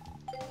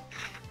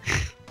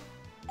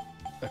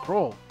 Like,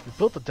 roll. You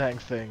built the dang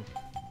thing.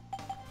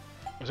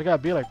 Why's it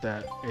gotta be like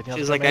that? Anything else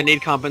She's to like, I make?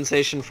 need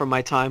compensation for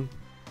my time.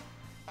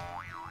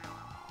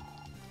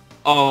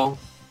 Oh.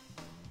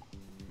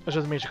 That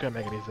just means you couldn't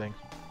make anything.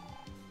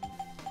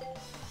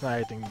 It's not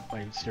anything,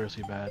 like,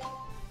 seriously bad.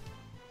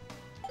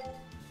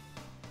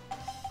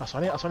 Oh, so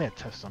I need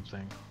to test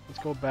something. Let's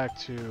go back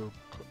to...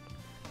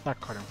 Not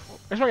Carton 4. I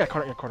just want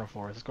to get Carton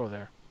 4. Let's go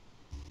there.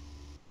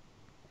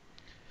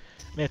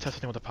 I need to test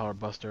something with the Power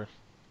Buster.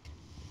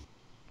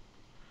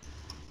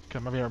 Okay,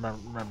 maybe I'm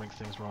remembering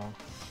things wrong.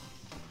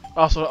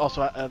 Also,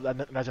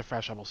 that's a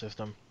fast travel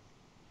system.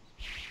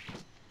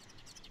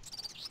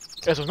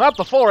 This was not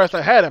the forest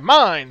I had in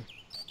mind!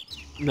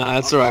 Nah,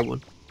 that's the right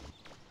one.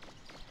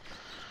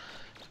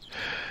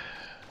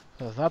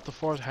 That's not the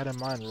forest I had in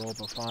mind, roll,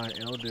 but fine,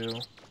 it'll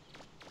do.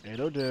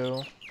 It'll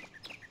do.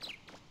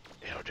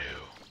 It'll do.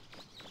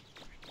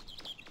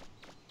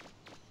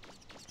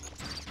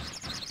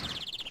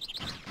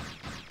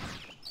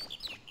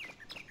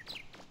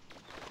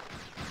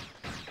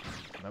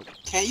 Nope.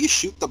 Can't you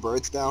shoot the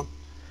birds down?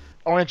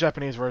 Only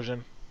Japanese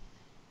version.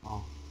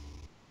 Oh.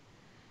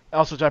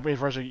 Also, Japanese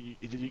version,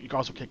 you can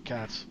also kick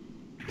cats.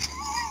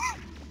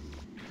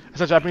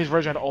 It's a Japanese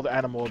version had all the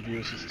animal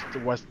abuse.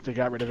 They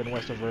got rid of it in the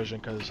Western version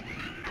because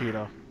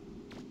PETA.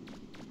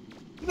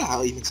 Who the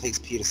hell even takes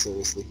PETA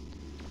seriously?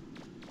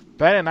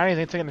 Ben and 90s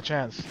ain't taking a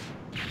chance.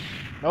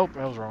 Nope,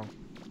 I was wrong.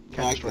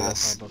 Can't I destroy that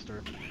guess. Power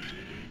Buster.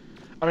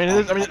 I mean,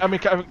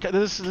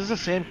 this is the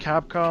same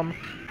Capcom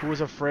who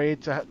was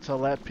afraid to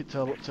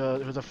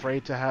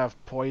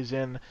have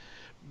poison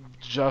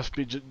just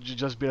be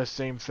the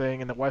same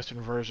thing in the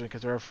Western version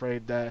because they're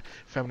afraid that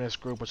feminist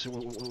group will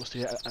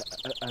see it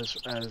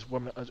as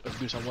women as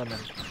abuse on women.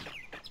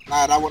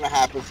 Nah, that wouldn't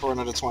happen for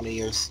another 20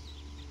 years.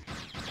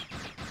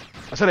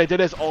 I said they did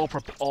this all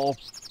pre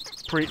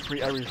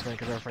everything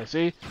because they're afraid.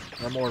 See,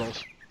 they're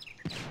immortals.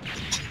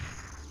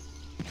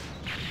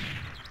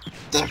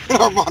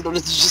 Armando,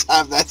 did you just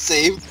have that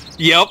saved?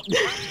 Yep.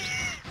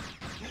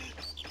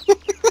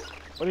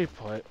 What do you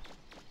put?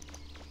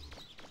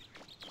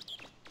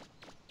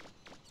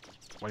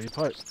 What do you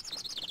put?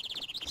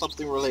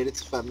 Something related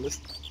to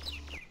feminist.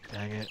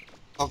 Dang it.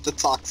 Of the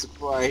toxic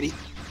variety.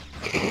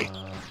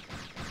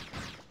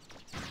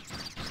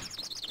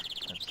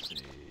 Let's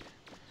see.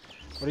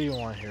 What do you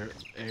want here,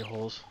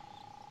 a-holes?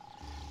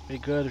 Be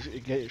good if you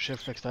get your shit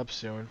fixed up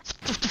soon.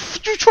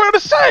 What you trying to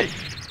say?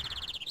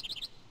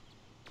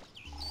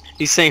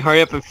 He's saying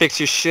hurry up and fix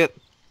your shit.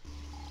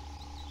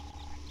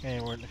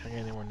 Can't get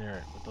anywhere near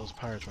it with those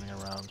pirates running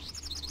around.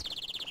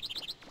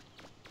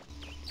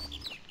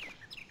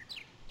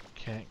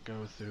 Can't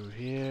go through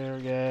here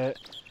yet.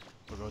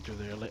 We'll go through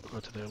there. Go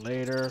to there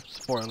later.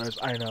 Spoilers,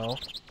 I know.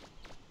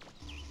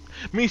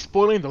 Me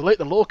spoiling the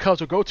locales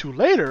we'll go to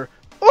later.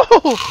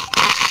 Oh!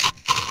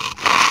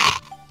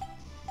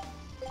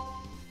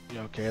 You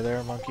okay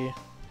there, monkey?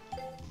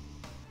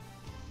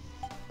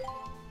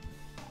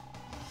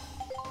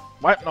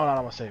 What? No, I'm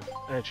gonna save.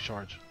 Energy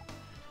charge.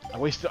 I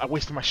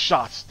wasted my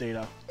shots,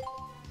 data.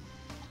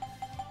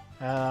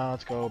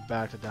 Let's go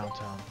back to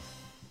downtown.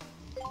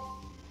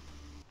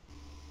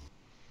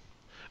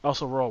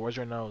 Also, roll. Where's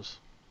your nose?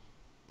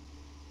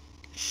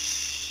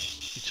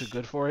 You too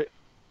good for it?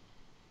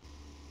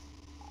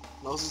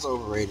 Nose is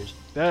overrated.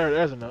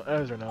 There's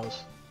her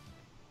nose.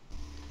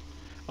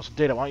 Also,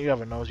 data. Why don't you have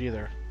a nose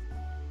either?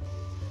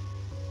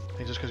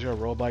 Think just because you're a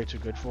robot, you're too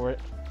good for it?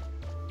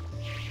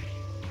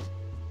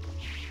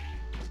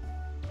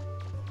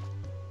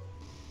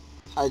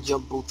 High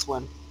jump boots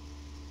when.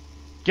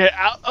 Get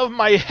out of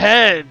my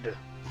head!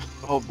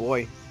 Oh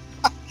boy.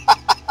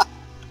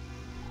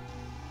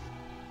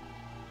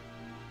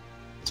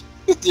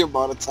 The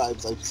amount of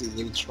times I've seen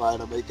you try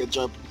to make a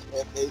jump you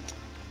can't make.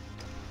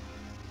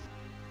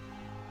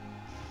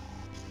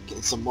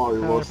 Getting some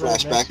Mario World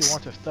Makes you flashbacks.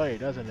 want to study,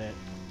 doesn't it?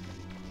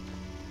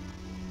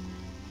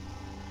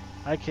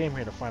 I came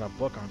here to find a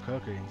book on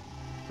cooking.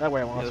 That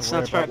way I won't Yeah, have the to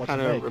worry about soundtrack what to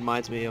kind make of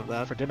reminds me of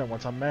that. for dinner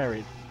once I'm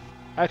married.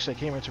 Actually, I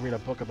came here to read a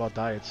book about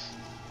diets.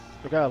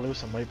 We gotta lose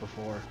some weight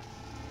before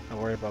I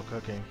worry about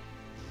cooking.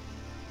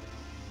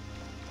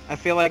 I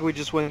feel like we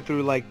just went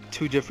through like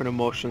 2 different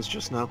emotions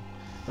just now.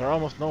 There are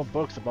almost no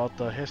books about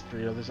the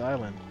history of this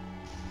island,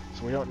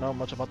 so we don't know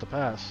much about the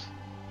past.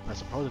 I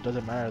suppose it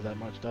doesn't matter that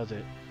much, does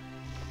it?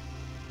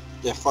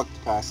 Yeah, fuck the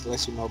past. The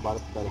less you know about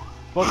it, the better.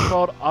 Book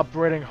called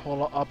Operating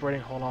Hold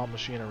On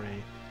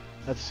Machinery.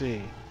 Let's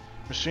see.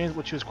 Machines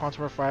which use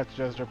quantum refractors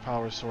as their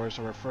power source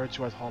are referred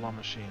to as holon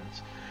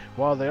machines.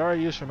 While they are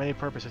used for many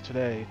purposes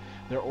today,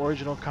 their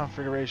original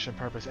configuration,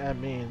 purpose,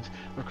 and means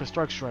of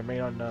construction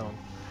remain unknown.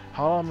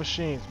 Holon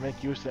machines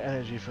make use of the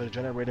energy field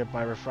generated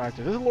by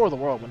refractors. This is lore of the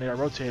world when they are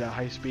rotated at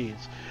high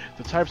speeds.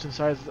 The types and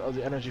sizes of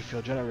the energy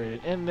field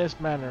generated in this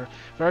manner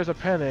varies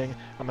depending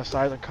on the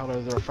size and color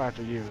of the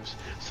refractor used.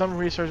 Some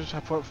researchers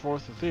have put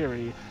forth the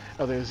theory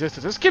of the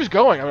existence. This keeps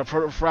going of a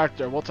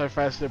refractor,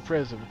 multifaceted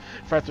prism,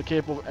 refractor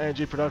capable of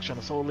energy production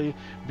solely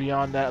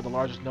beyond that of the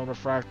largest known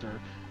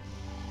refractor.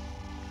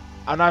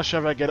 I'm not sure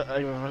if I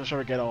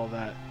get all of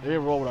that. Maybe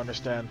Roll would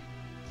understand.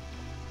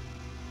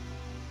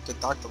 The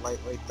Dr.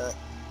 Lightweight that.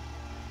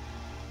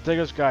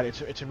 Digger's Guide,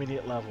 it's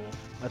intermediate level.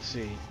 Let's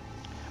see.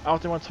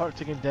 Often when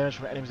taking damage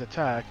from an enemy's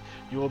attack,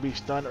 you will be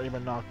stunned or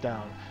even knocked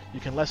down. You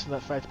can lessen the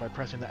effect by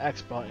pressing the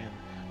X button.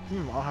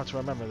 I'll have to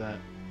remember that.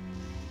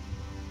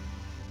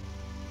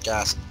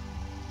 Gasp.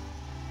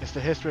 It's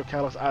the History of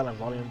Kalos Island,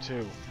 Volume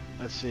 2.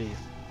 Let's see.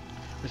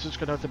 Research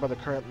conducted by the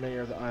current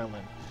mayor of the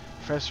island.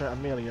 Professor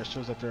Amelia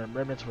shows that there are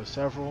remnants of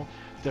several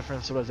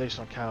different civilizations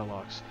on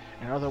Kalos.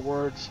 In other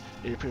words,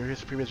 the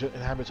previous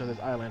inhabitants of this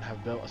island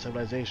have built a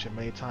civilization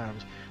many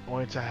times,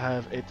 only to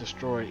have it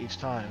destroyed each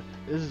time.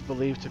 This is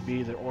believed to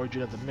be the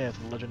origin of the myth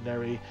of the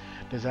legendary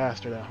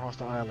disaster that haunts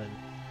the island.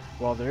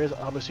 While there is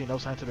obviously no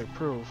scientific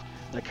proof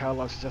that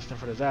Kalos is destined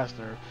for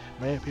disaster,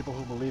 many people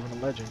who believe in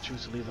the legend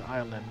choose to leave the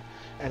island,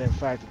 and in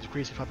fact, the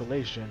decreasing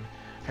population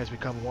has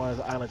become one of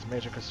the island's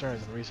major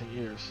concerns in recent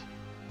years.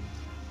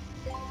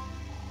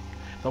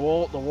 The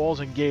walls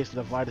and gates that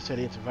divide the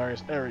city into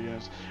various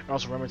areas are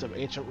also remnants of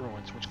ancient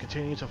ruins, which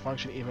continue to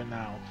function even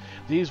now.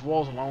 These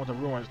walls, along with the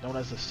ruins known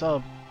as the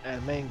sub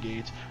and main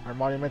gates, are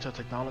monumental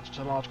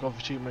technological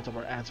achievements of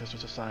our ancestor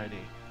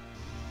society.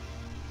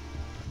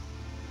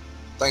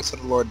 Thanks for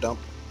the lore dump.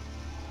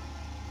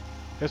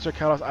 History of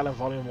Kalos Island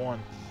Volume 1.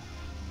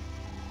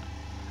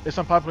 This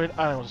unpopulated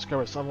island was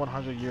discovered some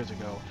 100 years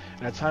ago,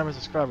 and at the time of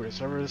its discovery, the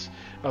surface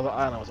of the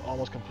island was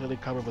almost completely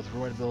covered with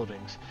ruined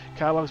buildings.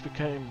 Kalos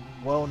became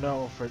well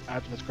known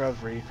after the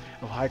discovery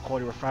of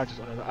high-quality refractors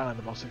under the island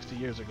about 60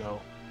 years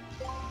ago.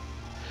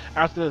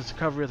 After the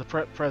discovery of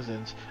the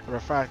presence of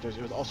refractors,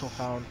 it was also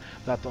found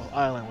that the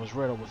island was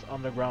riddled with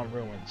underground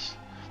ruins.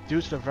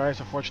 Due to the various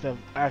unfortunate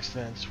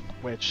accidents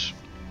which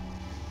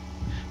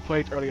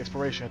plagued early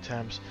exploration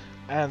attempts,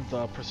 and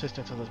the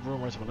persistence of the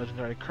rumors of a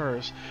legendary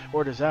curse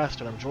or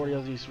disaster, the majority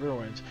of these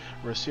ruins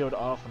were sealed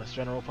off from the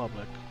general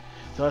public.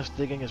 Thus,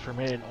 digging is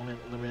permitted in only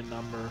a limited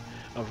number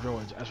of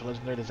ruins. As for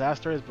legendary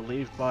disaster, it is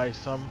believed by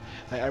some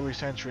that every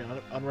century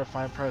an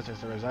unrefined presence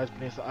that resides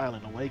beneath the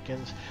island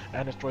awakens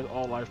and destroys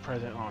all life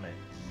present on it.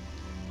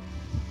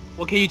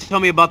 What can you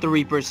tell me about the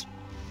Reapers?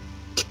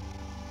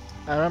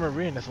 I remember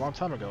reading this a long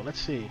time ago. Let's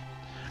see.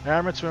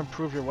 Remember to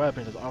improve your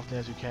weapons as often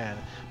as you can.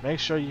 Make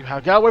sure you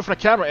have... Get away from the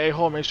camera,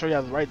 a-hole! Make sure you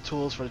have the right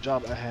tools for the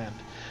job at hand.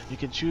 You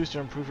can choose to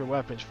improve your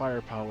weapon's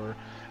firepower,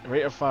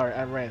 rate of fire,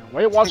 and range.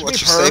 Wait, watch me,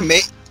 What you perv! say,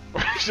 mate?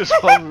 Just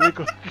hold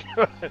Rico.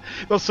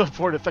 Don't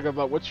support it. Think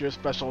about what's your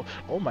special...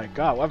 Oh my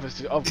god, weapons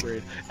to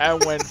upgrade.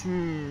 And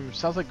when...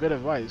 sounds like good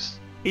advice.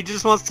 He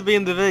just wants to be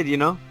in the vid, you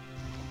know?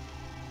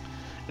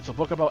 It's a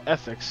book about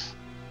ethics.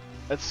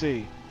 Let's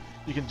see.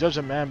 You can judge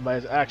a man by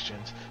his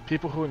actions.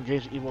 People who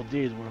engage in evil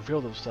deeds will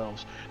reveal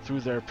themselves through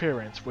their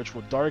appearance, which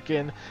will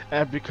darken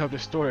and become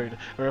distorted,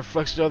 a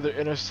reflection of their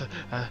inner...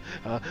 I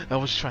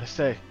was just trying to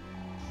say.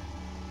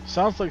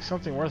 Sounds like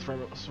something worth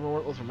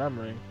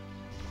remembering.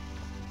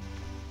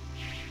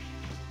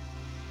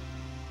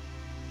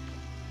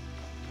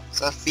 Is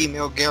that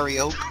female Gary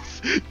Oak?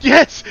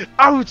 Yes!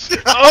 Out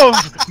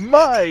of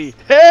my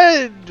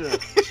head!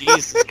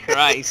 Jesus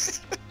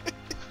Christ.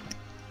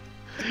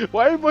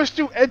 Why must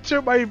you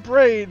enter my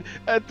brain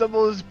at the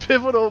most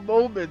pivotal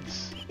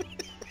moments?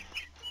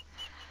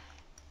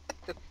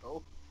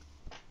 Oh.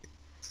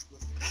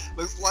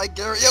 Looks like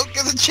Gary Oak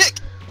is a chick!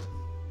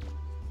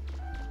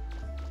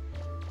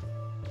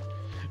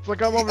 It's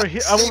like I'm over here.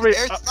 Same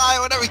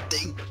hairstyle and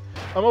everything.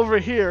 I'm over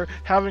here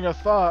having a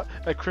thought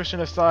that Christian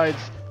decides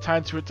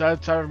time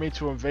for me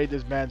to invade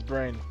this man's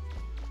brain.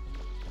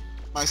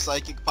 My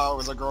psychic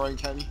powers are growing,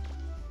 Kenny.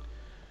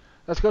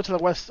 Let's go to the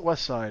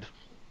west side.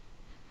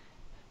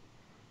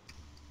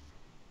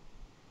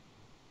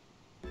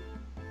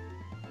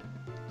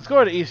 Let's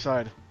go to the east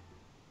side.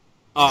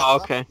 Oh,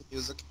 okay.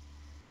 Music.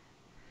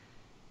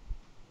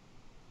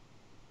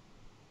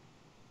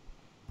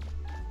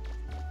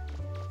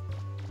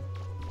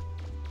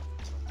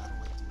 I don't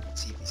like doing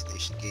TV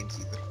station games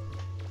either.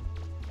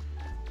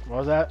 What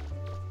was that?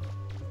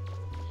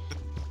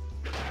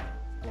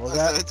 What was I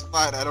said that? it's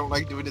fine, I don't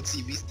like doing the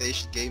TV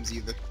station games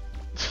either.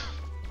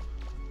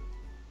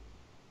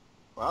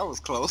 Well, that was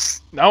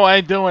close. No, I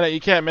ain't doing it. You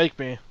can't make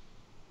me.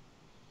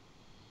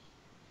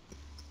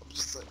 I'm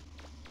just saying.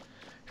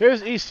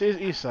 Here's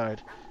east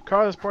side.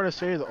 Carl is part of the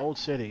city of the old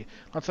city.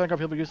 Not saying how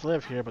people used to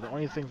live here, but the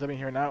only things living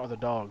here now are the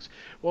dogs.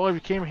 Well, if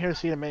you came here to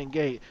see the main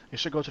gate, you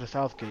should go to the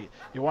south gate.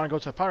 You want to go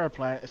to the power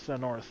plant, it's to the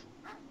north.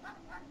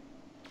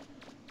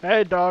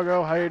 Hey,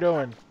 doggo, how you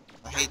doing?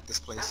 I hate this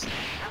place.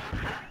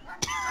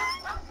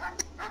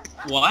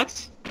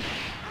 What?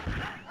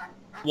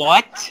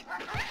 What?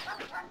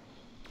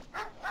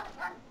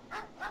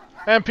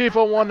 And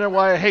people wonder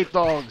why I hate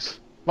dogs.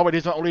 But wait,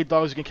 these are the only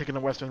dogs you can kick in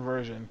the Western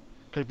version,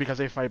 because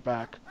they fight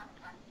back.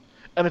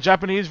 In the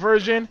Japanese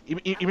version,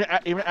 even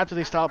after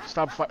they stop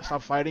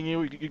fighting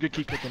you, you could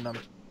keep kicking them.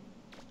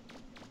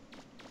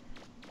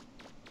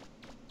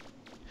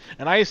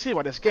 And I see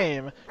why this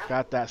game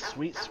got that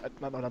sweet.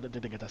 No, they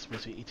didn't get that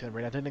sweet E10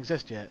 rating. That didn't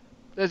exist yet.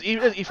 There's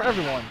E for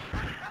everyone.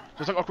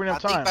 Just like Ocarina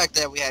of Time. I think back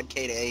then we had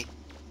K to A.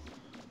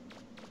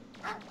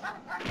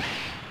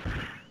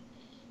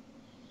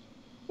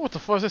 What the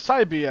fuck is this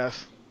side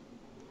BS?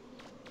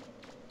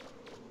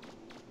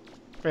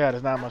 But yeah,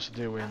 there's not much to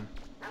do in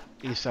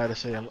East Side of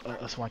City.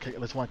 Let's want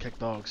to kick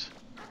dogs.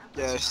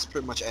 Yeah, it's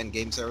pretty much end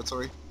game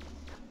territory.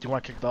 Do you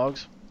want to kick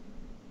dogs?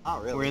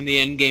 Not really. We're in the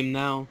end game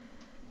now.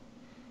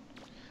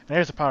 And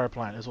here's the power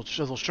plant. This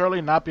will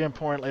surely not be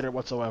important later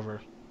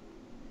whatsoever.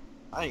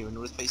 I didn't even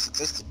know this place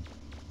existed.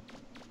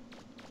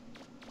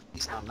 At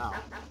least not now.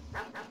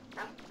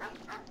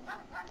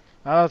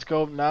 Now let's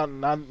go. Now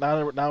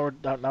we're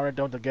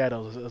done with the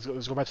ghettos.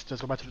 Let's go back to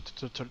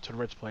the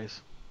rich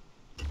place.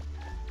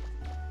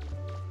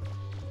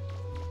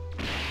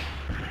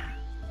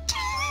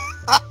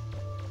 I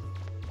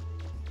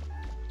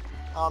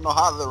don't know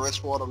how the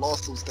rich water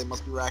lawsuits they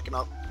must be racking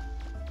up.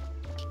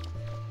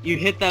 You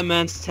hit that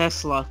man's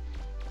Tesla.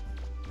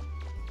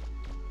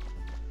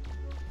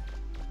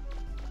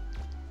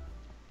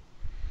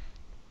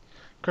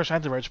 Of course,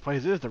 the rich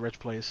place. It is the rich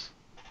place.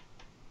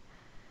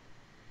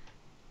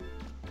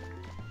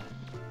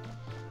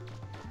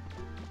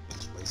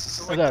 This place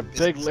is Look at that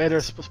big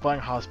later spying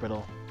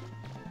hospital.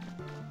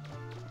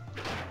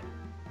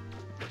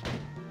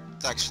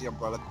 It's actually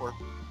Umbrella Corp.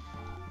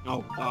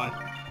 Oh god.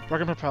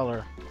 Broken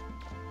propeller.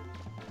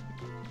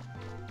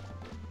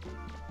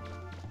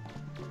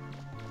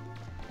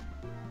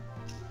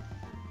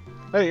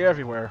 Hey, you're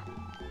everywhere.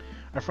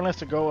 Our friend has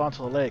to go onto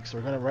the lake, so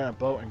we're gonna rent a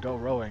boat and go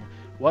rowing.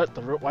 What?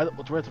 Why do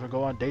we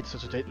go on dates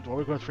such a date? Why are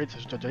we going to treat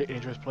such a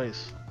dangerous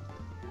place?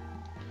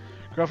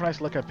 Girlfriend likes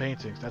to look at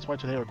paintings. That's why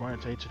today we're going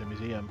to take to the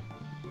museum.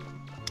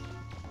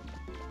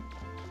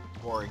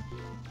 Boring.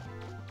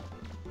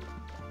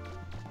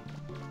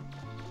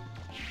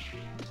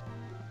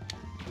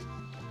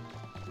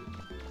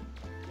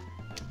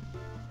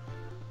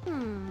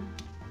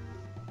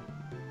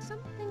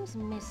 Something's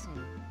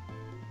missing.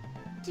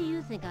 Do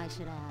you think I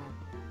should add?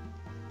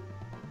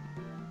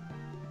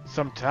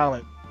 Some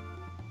talent.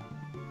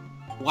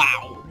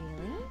 Wow.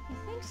 Really? You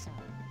think so?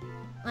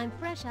 I'm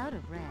fresh out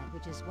of red,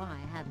 which is why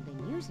I haven't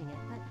been using it,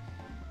 but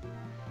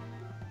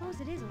I suppose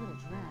it is a little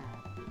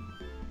drab.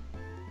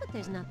 But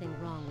there's nothing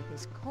wrong with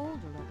this colder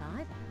look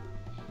either.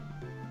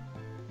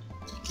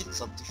 You get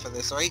something for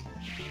this, right?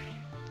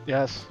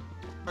 Yes.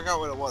 I forgot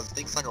what it was. I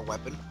think it's like a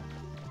weapon.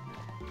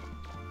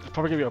 They'll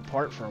probably give you a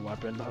part for a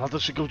weapon. I'll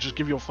just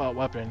give you a flat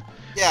weapon.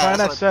 Yeah. Sign that's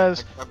that what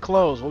says I-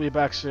 close. We'll be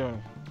back soon.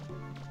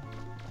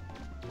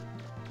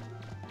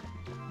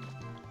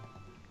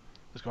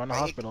 Let's go in the I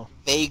hospital.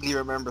 vaguely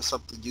remember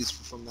something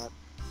useful from that.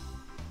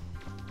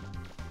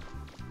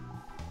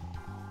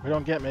 We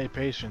don't get many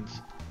patients.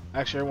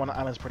 Actually, everyone on the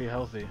island's pretty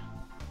healthy.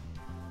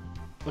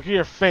 Look at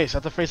your face.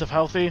 That's the face of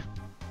healthy?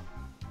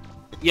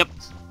 Yep.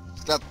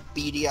 It's got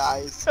beady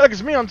eyes. Hey, look,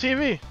 it's me on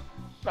TV.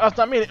 That's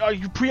not me.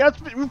 You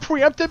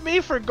preempted me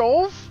for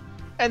golf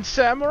and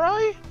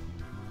samurai?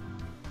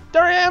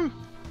 There I am.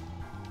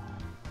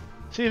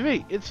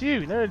 TV, it's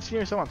you. Never seen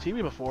yourself on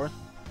TV before.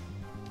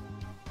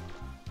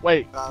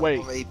 Wait.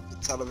 A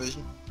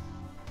television.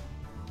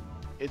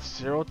 It's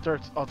 013.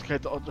 Okay,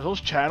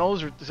 those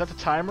channels, is that the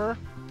timer?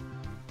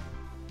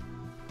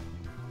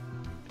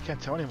 I can't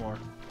tell anymore.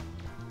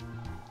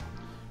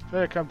 I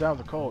better come down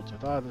with the cold. So I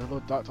thought the little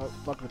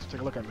doctor to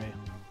take a look at me.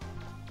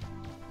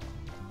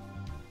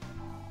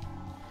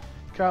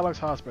 Cadillacs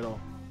Hospital.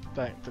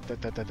 Thanks,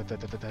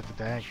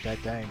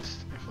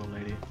 little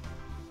lady.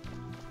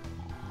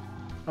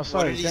 I'm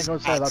sorry, you can't go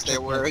inside without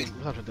checking. Let's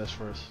have to this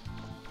first.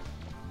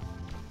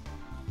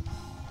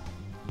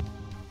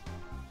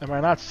 Am I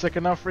not sick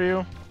enough for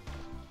you?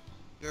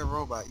 You're a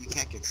robot. You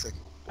can't get sick.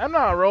 I'm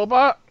not a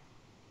robot.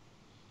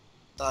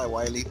 Die,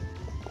 Wiley.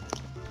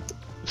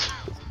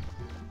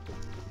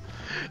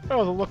 That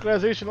was a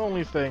localization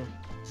only thing.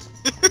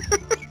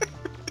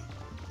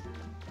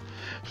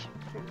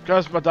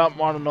 Guys, Madame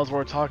Martin knows what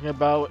we're talking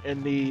about.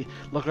 In the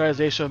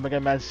localization of Mega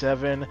Man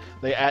 7,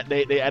 they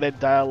added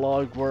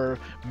dialogue where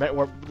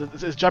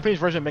this Japanese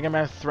version of Mega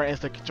Man threatens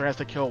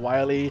to kill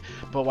Wily,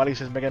 but Wily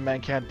says Mega Man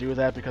can't do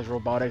that because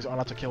robotics are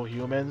not to kill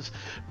humans.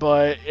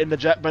 But in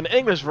the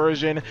English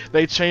version,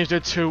 they changed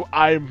it to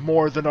 "I'm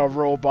more than a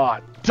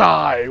robot.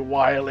 Die,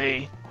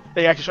 Wily."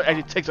 They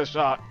actually takes a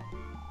shot.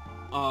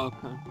 Oh,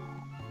 okay.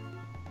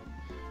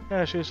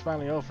 Yeah, she's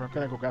finally over. I'm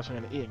gonna go grab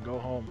something to eat and go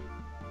home.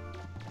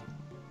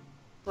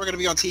 We're gonna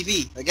be on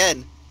TV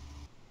again.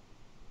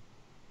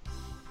 Do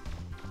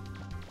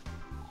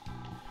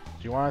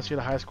you want to see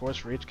the high scores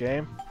for each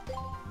game?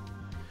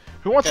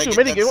 Who wants to do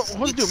mini games? Who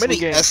wants to do mini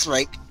games? That's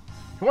right.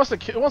 Who wants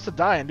to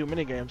die and do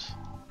mini games?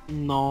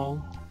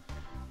 No.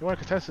 You want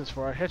contestants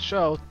for our hit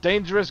show,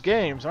 Dangerous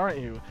Games, aren't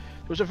you?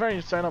 Which event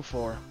you sign up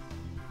for?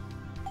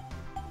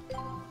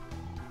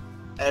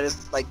 And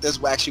it's like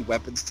there's actually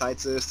weapons tied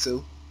to this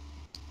too.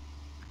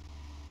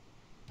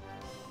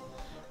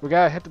 We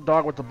gotta hit the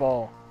dog with the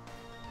ball.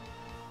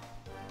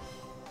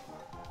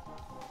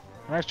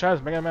 Nice try,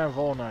 it's Mega Man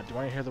Volnut. Do you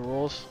want to hear the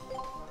rules?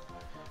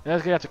 You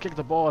guys have to kick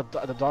the ball at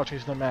the dog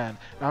chasing the man.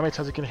 Now how many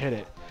times you can hit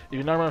it. If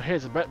your number of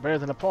hits is better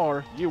than a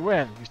par, you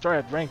win. You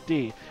start at rank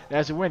D. And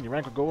as you win, your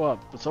rank will go up.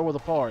 But so will the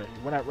par. You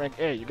win at rank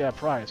A, you get a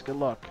prize. Good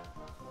luck.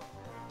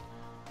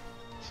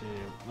 Let's see.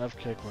 Left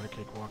kick, right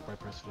kick, walk by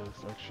press of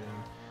instruction.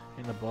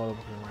 In the ball,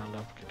 looking around,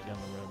 left kick down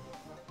the rim.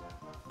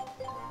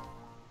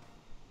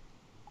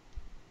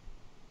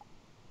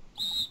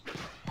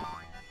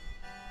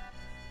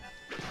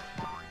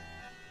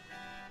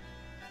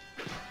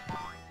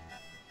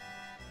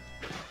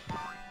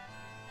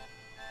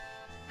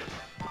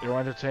 You're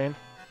entertained?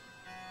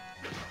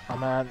 Oh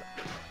man,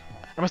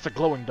 I missed a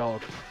glowing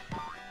dog.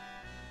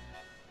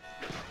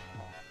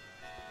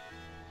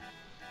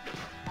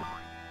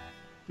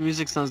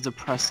 Music sounds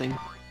depressing.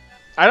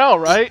 I know,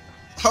 right?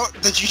 Oh,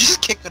 did you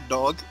just kick a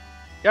dog?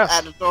 Yes.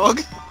 At a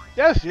dog?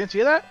 Yes, you didn't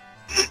see that?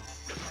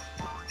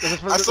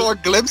 I saw a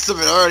glimpse of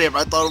it earlier,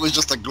 but I thought it was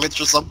just a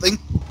glitch or something.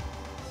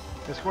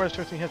 The score is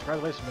 13 hits.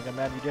 Congratulations, Mega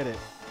Man, you did it.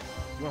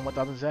 You won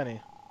 1,000 zenny.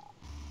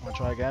 Wanna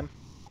try again?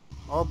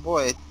 Oh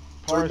boy,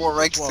 Par 3 more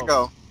ranks 12. to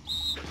go.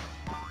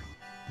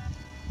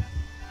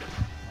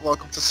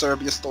 Welcome to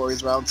Serbia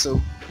Stories Round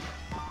 2.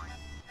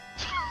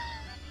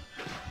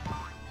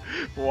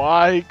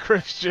 Why,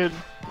 Christian?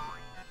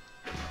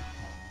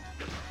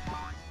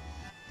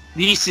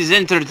 This is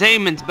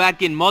entertainment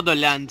back in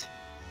Motherland.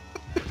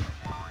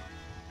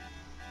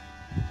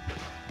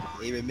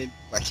 Even me,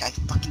 like I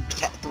fucking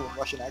can't do a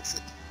Russian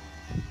accent.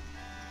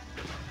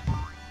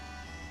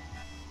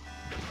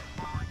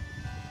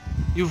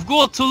 You've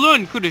got to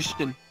learn,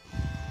 Christian.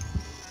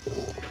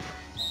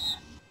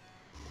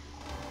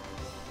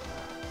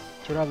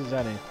 2,000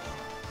 zenny.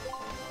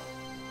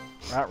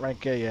 Not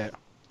rank A yet.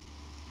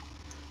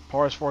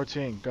 Par is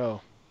 14.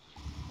 Go.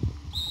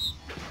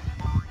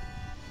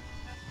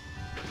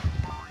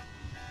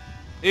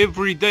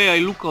 Every day I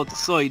look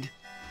outside.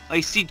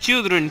 I see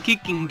children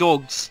kicking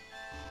dogs.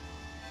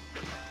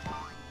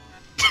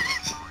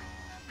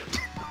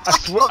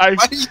 Why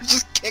do you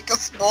just kick a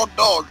small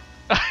dog?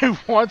 I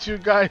want you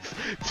guys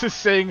to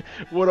sing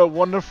 "What a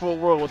Wonderful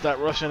World" with that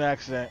Russian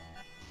accent.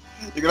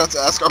 You're gonna have to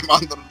ask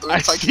Armando to do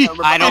it.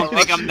 I don't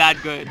think I'm that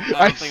good.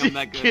 I don't think I'm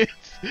that good. Kids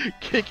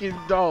kicking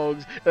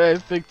dogs, and I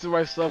think to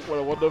myself, "What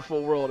a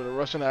wonderful world" in a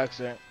Russian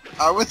accent.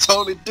 I would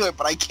totally do it,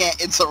 but I can't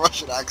into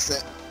Russian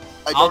accent.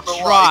 I I'll don't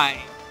know try.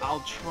 why. I'll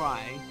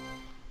try.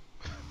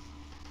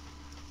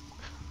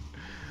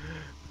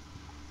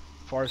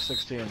 Par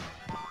 16.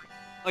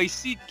 I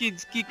see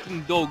kids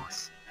kicking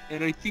dogs,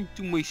 and I think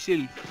to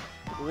myself,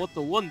 what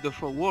a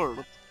wonderful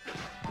world.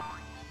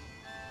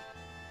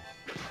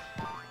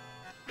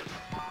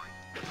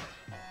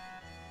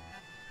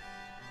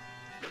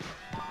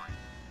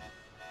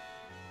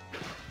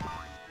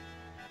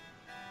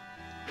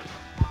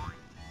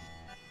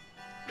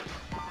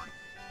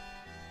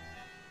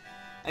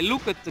 I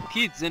look at the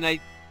kids and I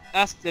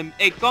ask them,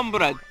 "Hey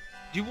comrade,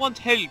 do you want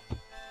help?"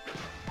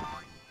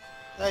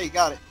 There, you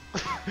got it.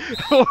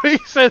 He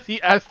says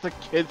he asked the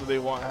kids if they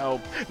want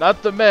help.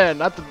 Not the man,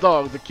 not the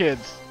dog, the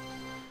kids.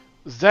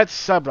 Zet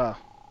Sabra.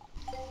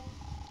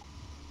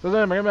 So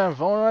then, Mega Man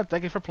Volnut,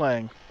 thank you for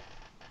playing.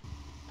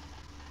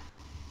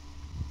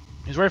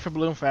 He's ready for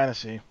Balloon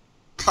Fantasy.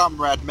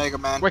 Comrade Mega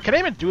Man. Wait, can I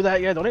even do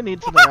that yet? Don't I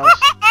need something else?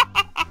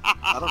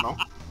 I don't know.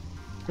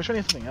 Which one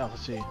needs something else?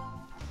 Let's see.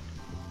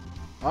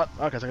 Oh,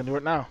 okay, so I can do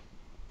it now.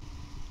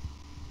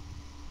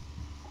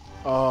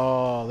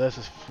 Oh, this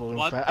is Balloon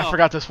Fantasy. I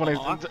forgot this one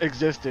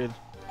existed.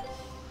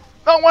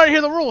 No, I want to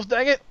hear the rules,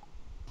 dang it!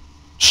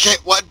 Shit,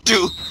 what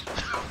do?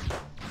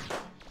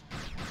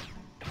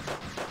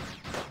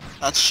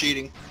 That's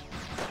cheating.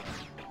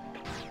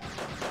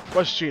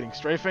 What's cheating?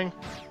 Strafing?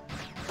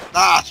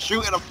 Ah,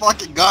 shooting a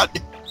fucking gun.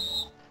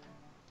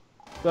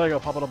 There you go,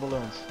 popping up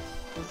balloons.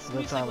 Is Good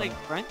music time like with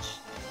it. French?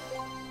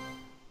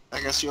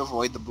 I guess you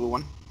avoid the blue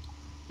one.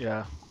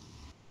 Yeah.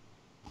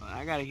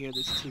 I gotta hear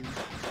this too.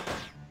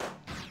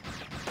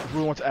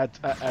 Who wants to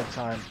add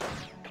time?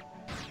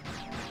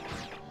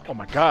 Oh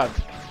my god.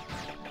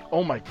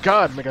 Oh my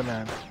god, Mega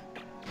Man.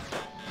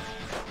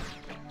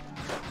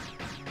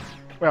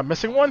 Wait, I'm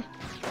missing one?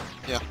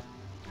 Yeah.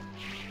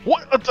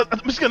 What?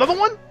 I'm missing another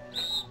one?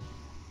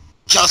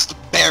 Just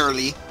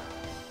barely.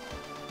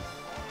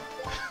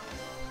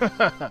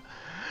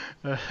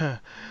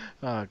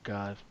 Oh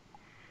god.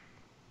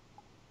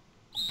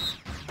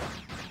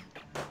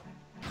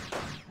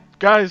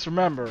 Guys,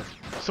 remember,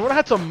 someone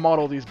had to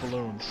model these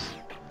balloons.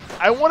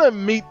 I want to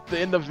meet the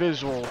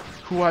individual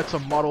who had to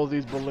model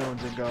these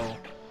balloons and go,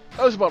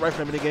 that was about right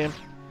for the minigame.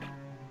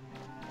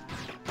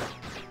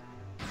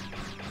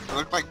 They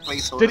look like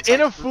placeholder Did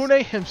textures.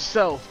 Inafune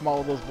himself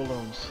model those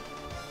balloons?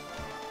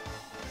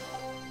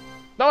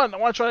 No, I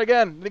want to try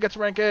again. Did he get to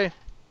rank A?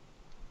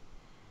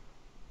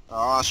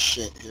 Oh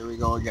shit, here we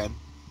go again.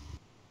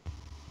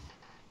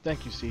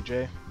 Thank you,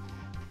 CJ.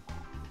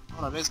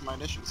 Oh no, there's my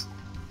initials.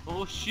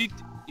 Oh shit,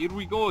 here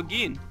we go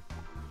again.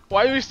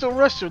 Why are you still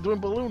Russian doing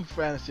balloon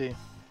fantasy?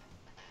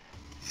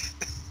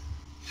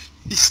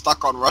 He's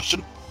stuck on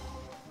Russian.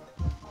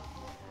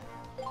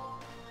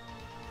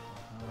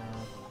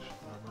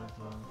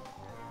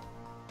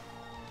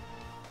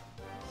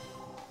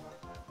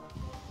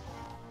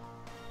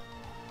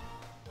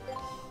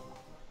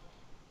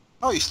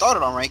 Oh, you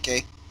started on rank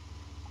A.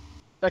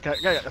 Okay,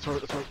 yeah, that's where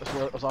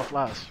it was off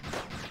last.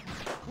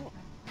 Cool.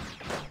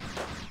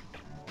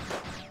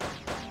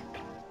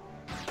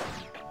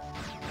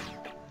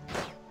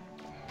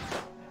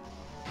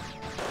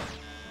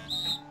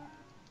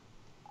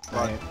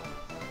 Right.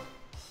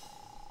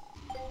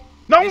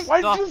 No, This why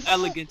stuff do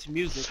elegant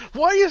music.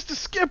 Why is the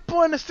skip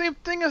button the same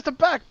thing as the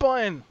back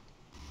button?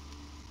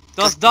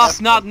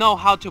 Does not know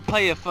how to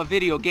play a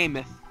video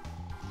gameth.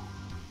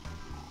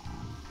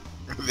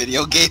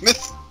 Video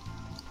gameth.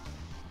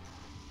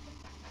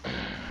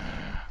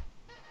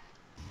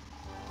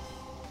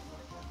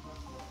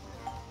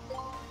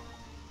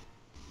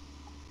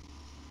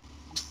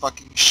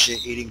 Fucking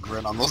shit-eating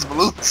grin on those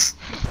balloons.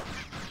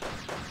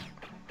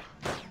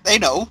 They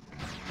know.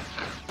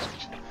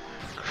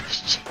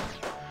 Christian,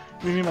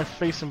 you made my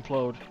face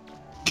implode.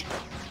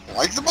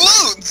 Like the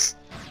balloons.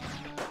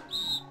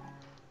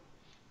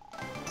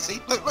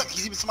 See, look,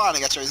 he's even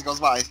smiling at you as he goes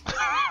by.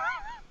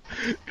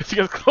 He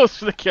gets close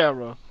to the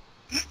camera.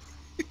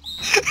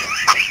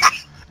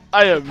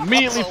 I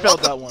immediately Also, felt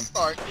what that the one.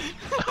 Start.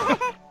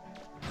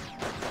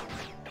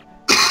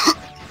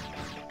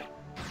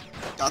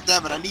 God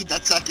damn it, I need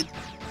that second.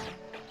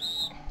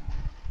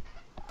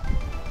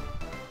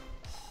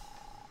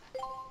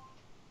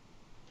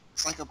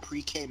 It's like a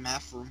pre-K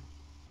math room.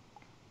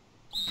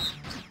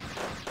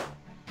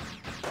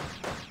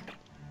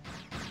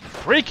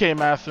 Pre-K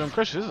math room,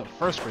 Christian, this is a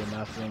first grade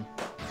math room.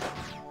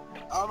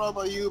 I don't know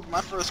about you, but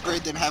my first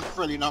grade didn't have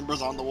frilly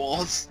numbers on the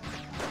walls.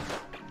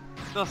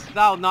 Dost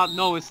thou not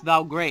knowest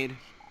thou grade?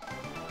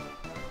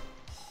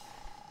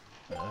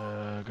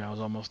 I was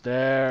almost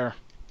there.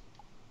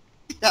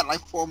 He had like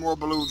 4 more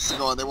balloons to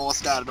go and they were all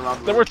scattered around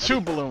the There room. were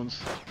 2 balloons.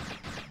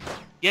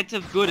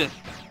 Getteth goodeth.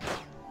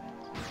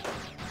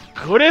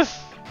 Goodeth?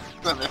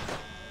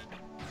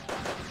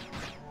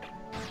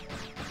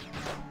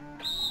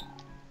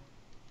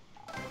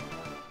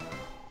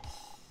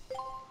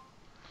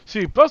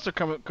 See, Buster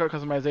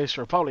customization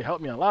will probably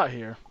help me a lot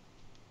here.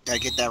 Gotta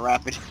get that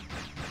rapid.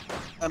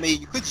 I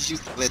mean, you could just use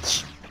the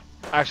glitch.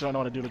 I actually don't know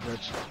how to do the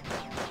glitch.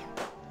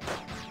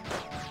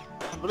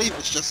 I believe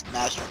it's just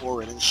smash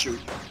forward and shoot.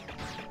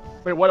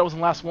 Wait, what? It was the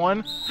last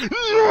one?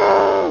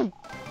 I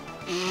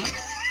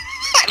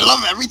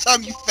love it. Every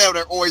time you fail,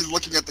 they're always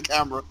looking at the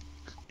camera.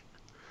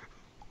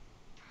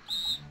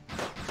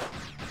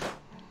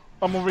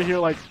 I'm over here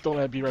like, don't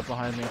let it be right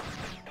behind me.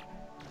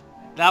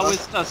 That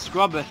was the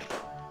scrubbeth.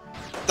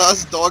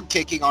 Does dog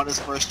kicking on his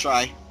first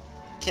try.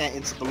 Can't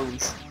into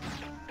balloons.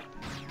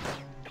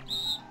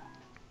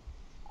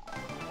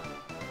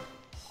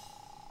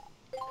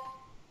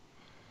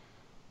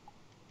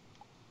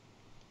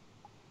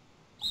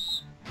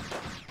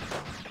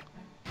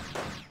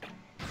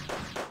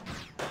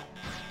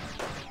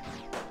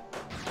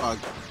 Bug.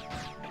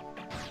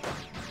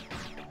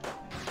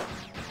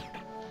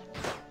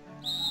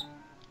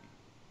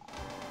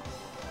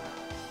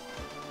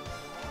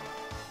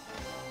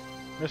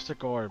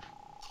 Mystic Orb.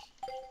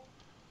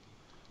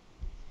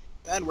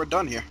 And we're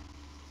done here.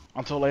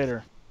 Until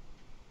later.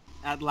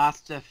 At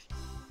last if.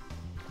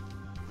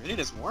 Really,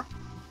 there's more?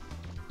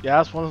 Yeah,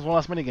 that's one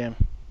last minigame.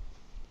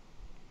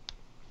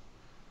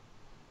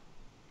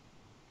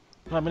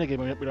 Not minigame,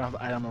 we don't have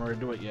the item or to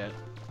do it yet.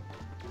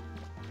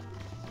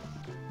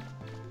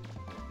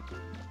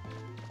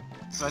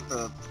 Is that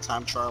the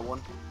time trial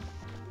one?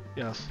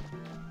 Yes.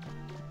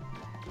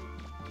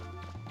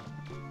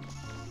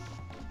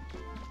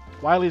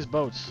 Wiley's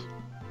boats.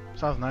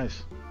 Sounds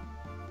nice.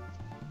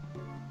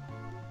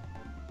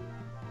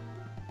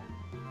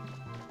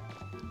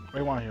 What do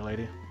you want here,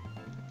 lady?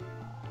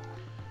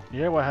 You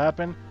hear what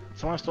happened?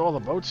 Someone stole all the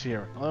boats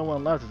here. The only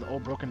one left is the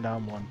old broken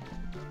down one.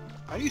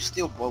 How do you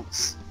steal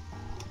boats?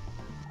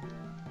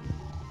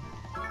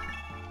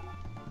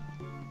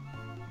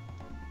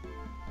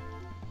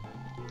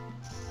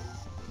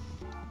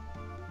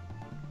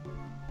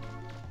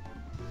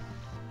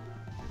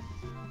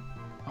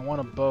 I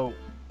want a boat.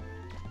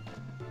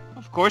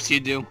 Of course you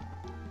do.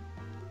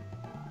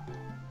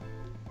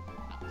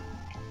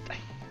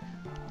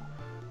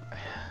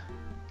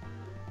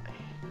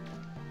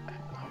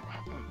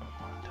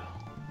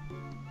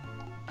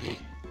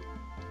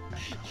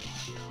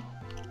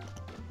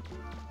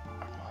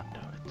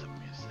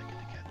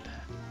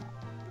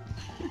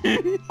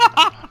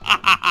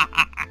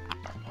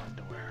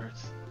 Armando, it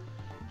hurts.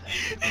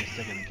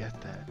 They're gonna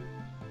get that.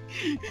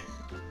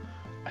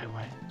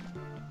 Wait.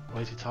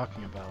 What is he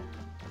talking about?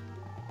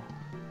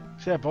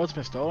 See, that boat's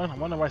been stolen? I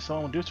wonder why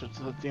someone would do such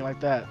a thing like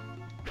that.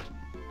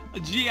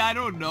 Gee, I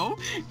don't know.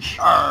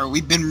 Arr,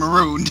 we've been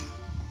marooned.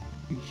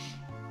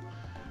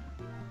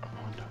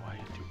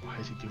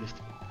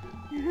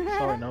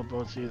 Sorry, no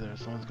boats either.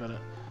 Someone's got it.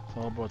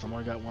 All boats. I've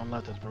only got one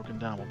left that's broken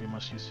down. Won't be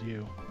much use to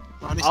you.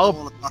 Why they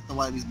stole Dr.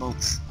 Wiley's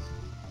boats?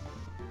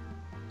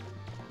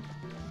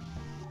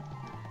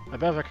 I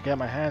bet if I could get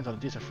my hands on a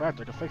decent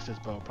fractor, I could fix this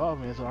boat.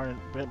 Problem is, there aren't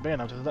big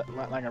enough to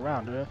lying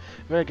around. I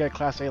better get a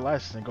Class A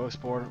license and go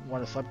explore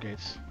one of the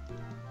subgates.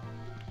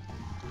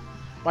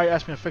 Why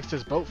asked me to fix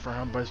this boat for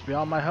him, but it's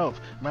beyond my help.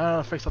 I don't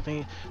know to fix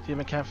something he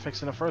even can't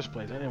fix in the first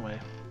place. Anyway.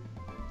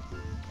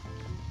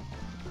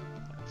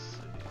 Let's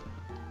see.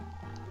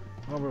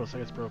 Oh, looks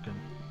like it's broken.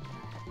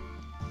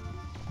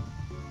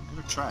 In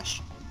the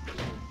trash.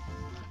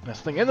 There's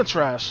something in the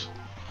trash.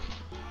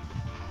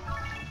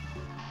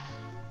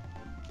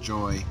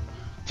 Joy.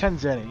 10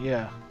 zenny,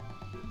 yeah.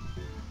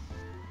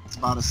 It's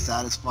about as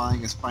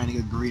satisfying as finding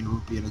a green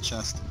rupee in a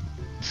chest.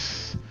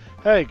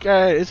 Hey,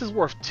 guy, this is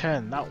worth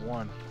 10, not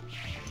 1.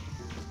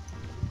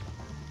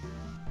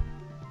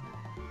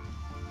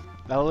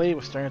 That lady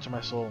was staring into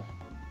my soul.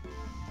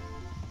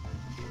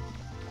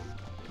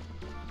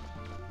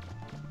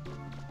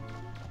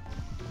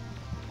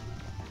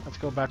 Let's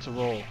go back to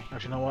roll.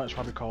 Actually, you know what? I should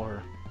probably call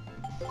her.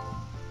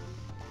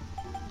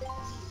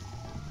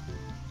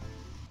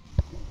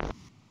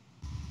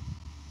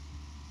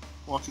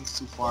 Walking's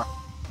too far.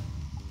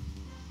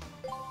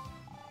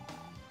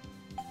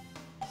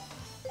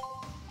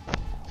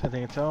 Same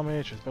thing you tell me,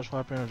 it's your special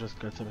weapon, or just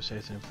good to say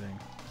the same thing.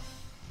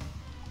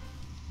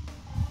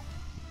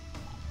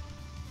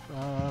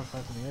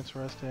 Find something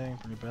interesting,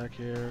 bring it back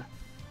here.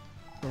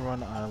 We're on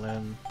the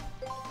island.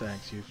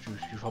 Thanks, you've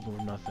helped me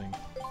with nothing.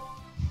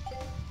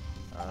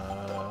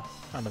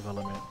 On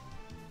development.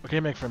 What can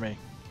you make for me?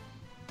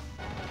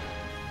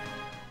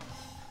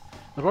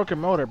 The broken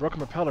motor, broken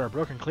propeller,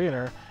 broken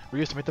cleaner were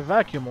used to make the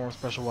vacuum more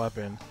special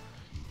weapon.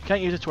 You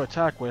can't use it to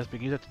attack with,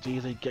 but you use it to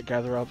easily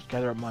gather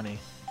up money.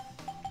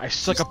 I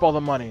suck up all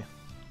the money.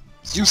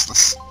 It's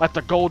useless. Like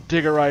the gold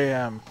digger I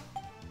am.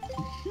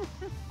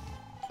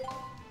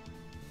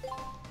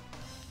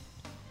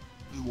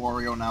 We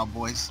Wario now,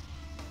 boys.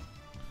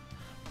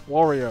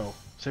 Wario,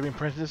 saving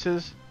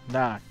princesses?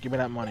 Nah, give me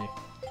that money.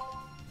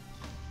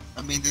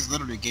 I mean, there's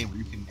literally a game where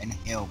you can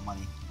inhale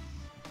money.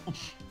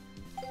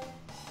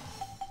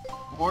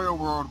 Wario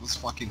World was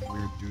fucking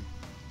weird, dude.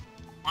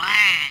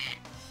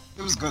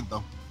 It was good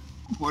though,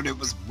 but it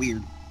was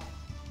weird.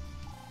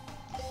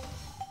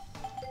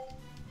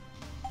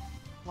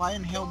 Why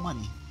inhale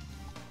money?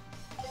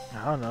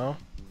 I don't know.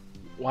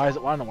 Why is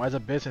a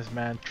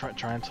businessman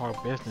try and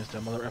talk business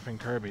to mother effing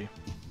Kirby?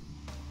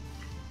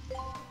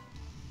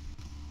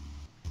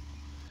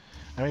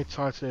 Let me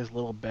talk to this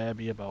little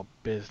babby about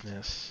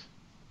business.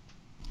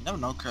 You never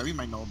know, Kirby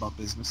might know about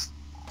business.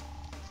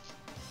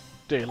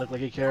 Do you look like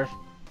he cares?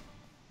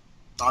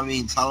 I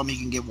mean, tell him he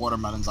can get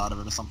watermelons out of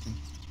it or something.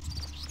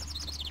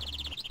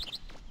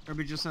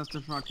 Kirby just has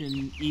to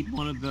fucking eat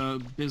one of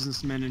the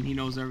businessmen and he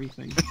knows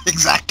everything.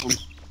 Exactly.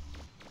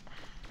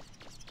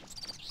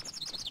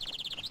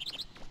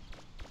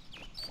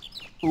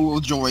 Who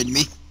will join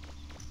me?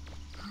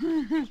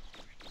 It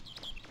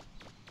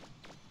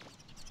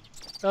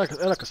like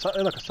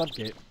a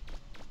subgate.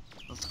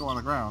 Let's go on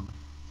the ground.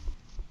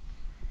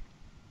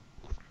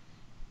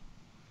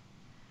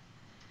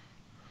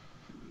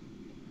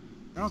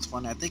 You know what's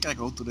funny? I think I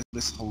go through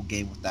this whole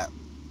game with that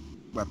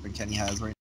weapon Kenny has right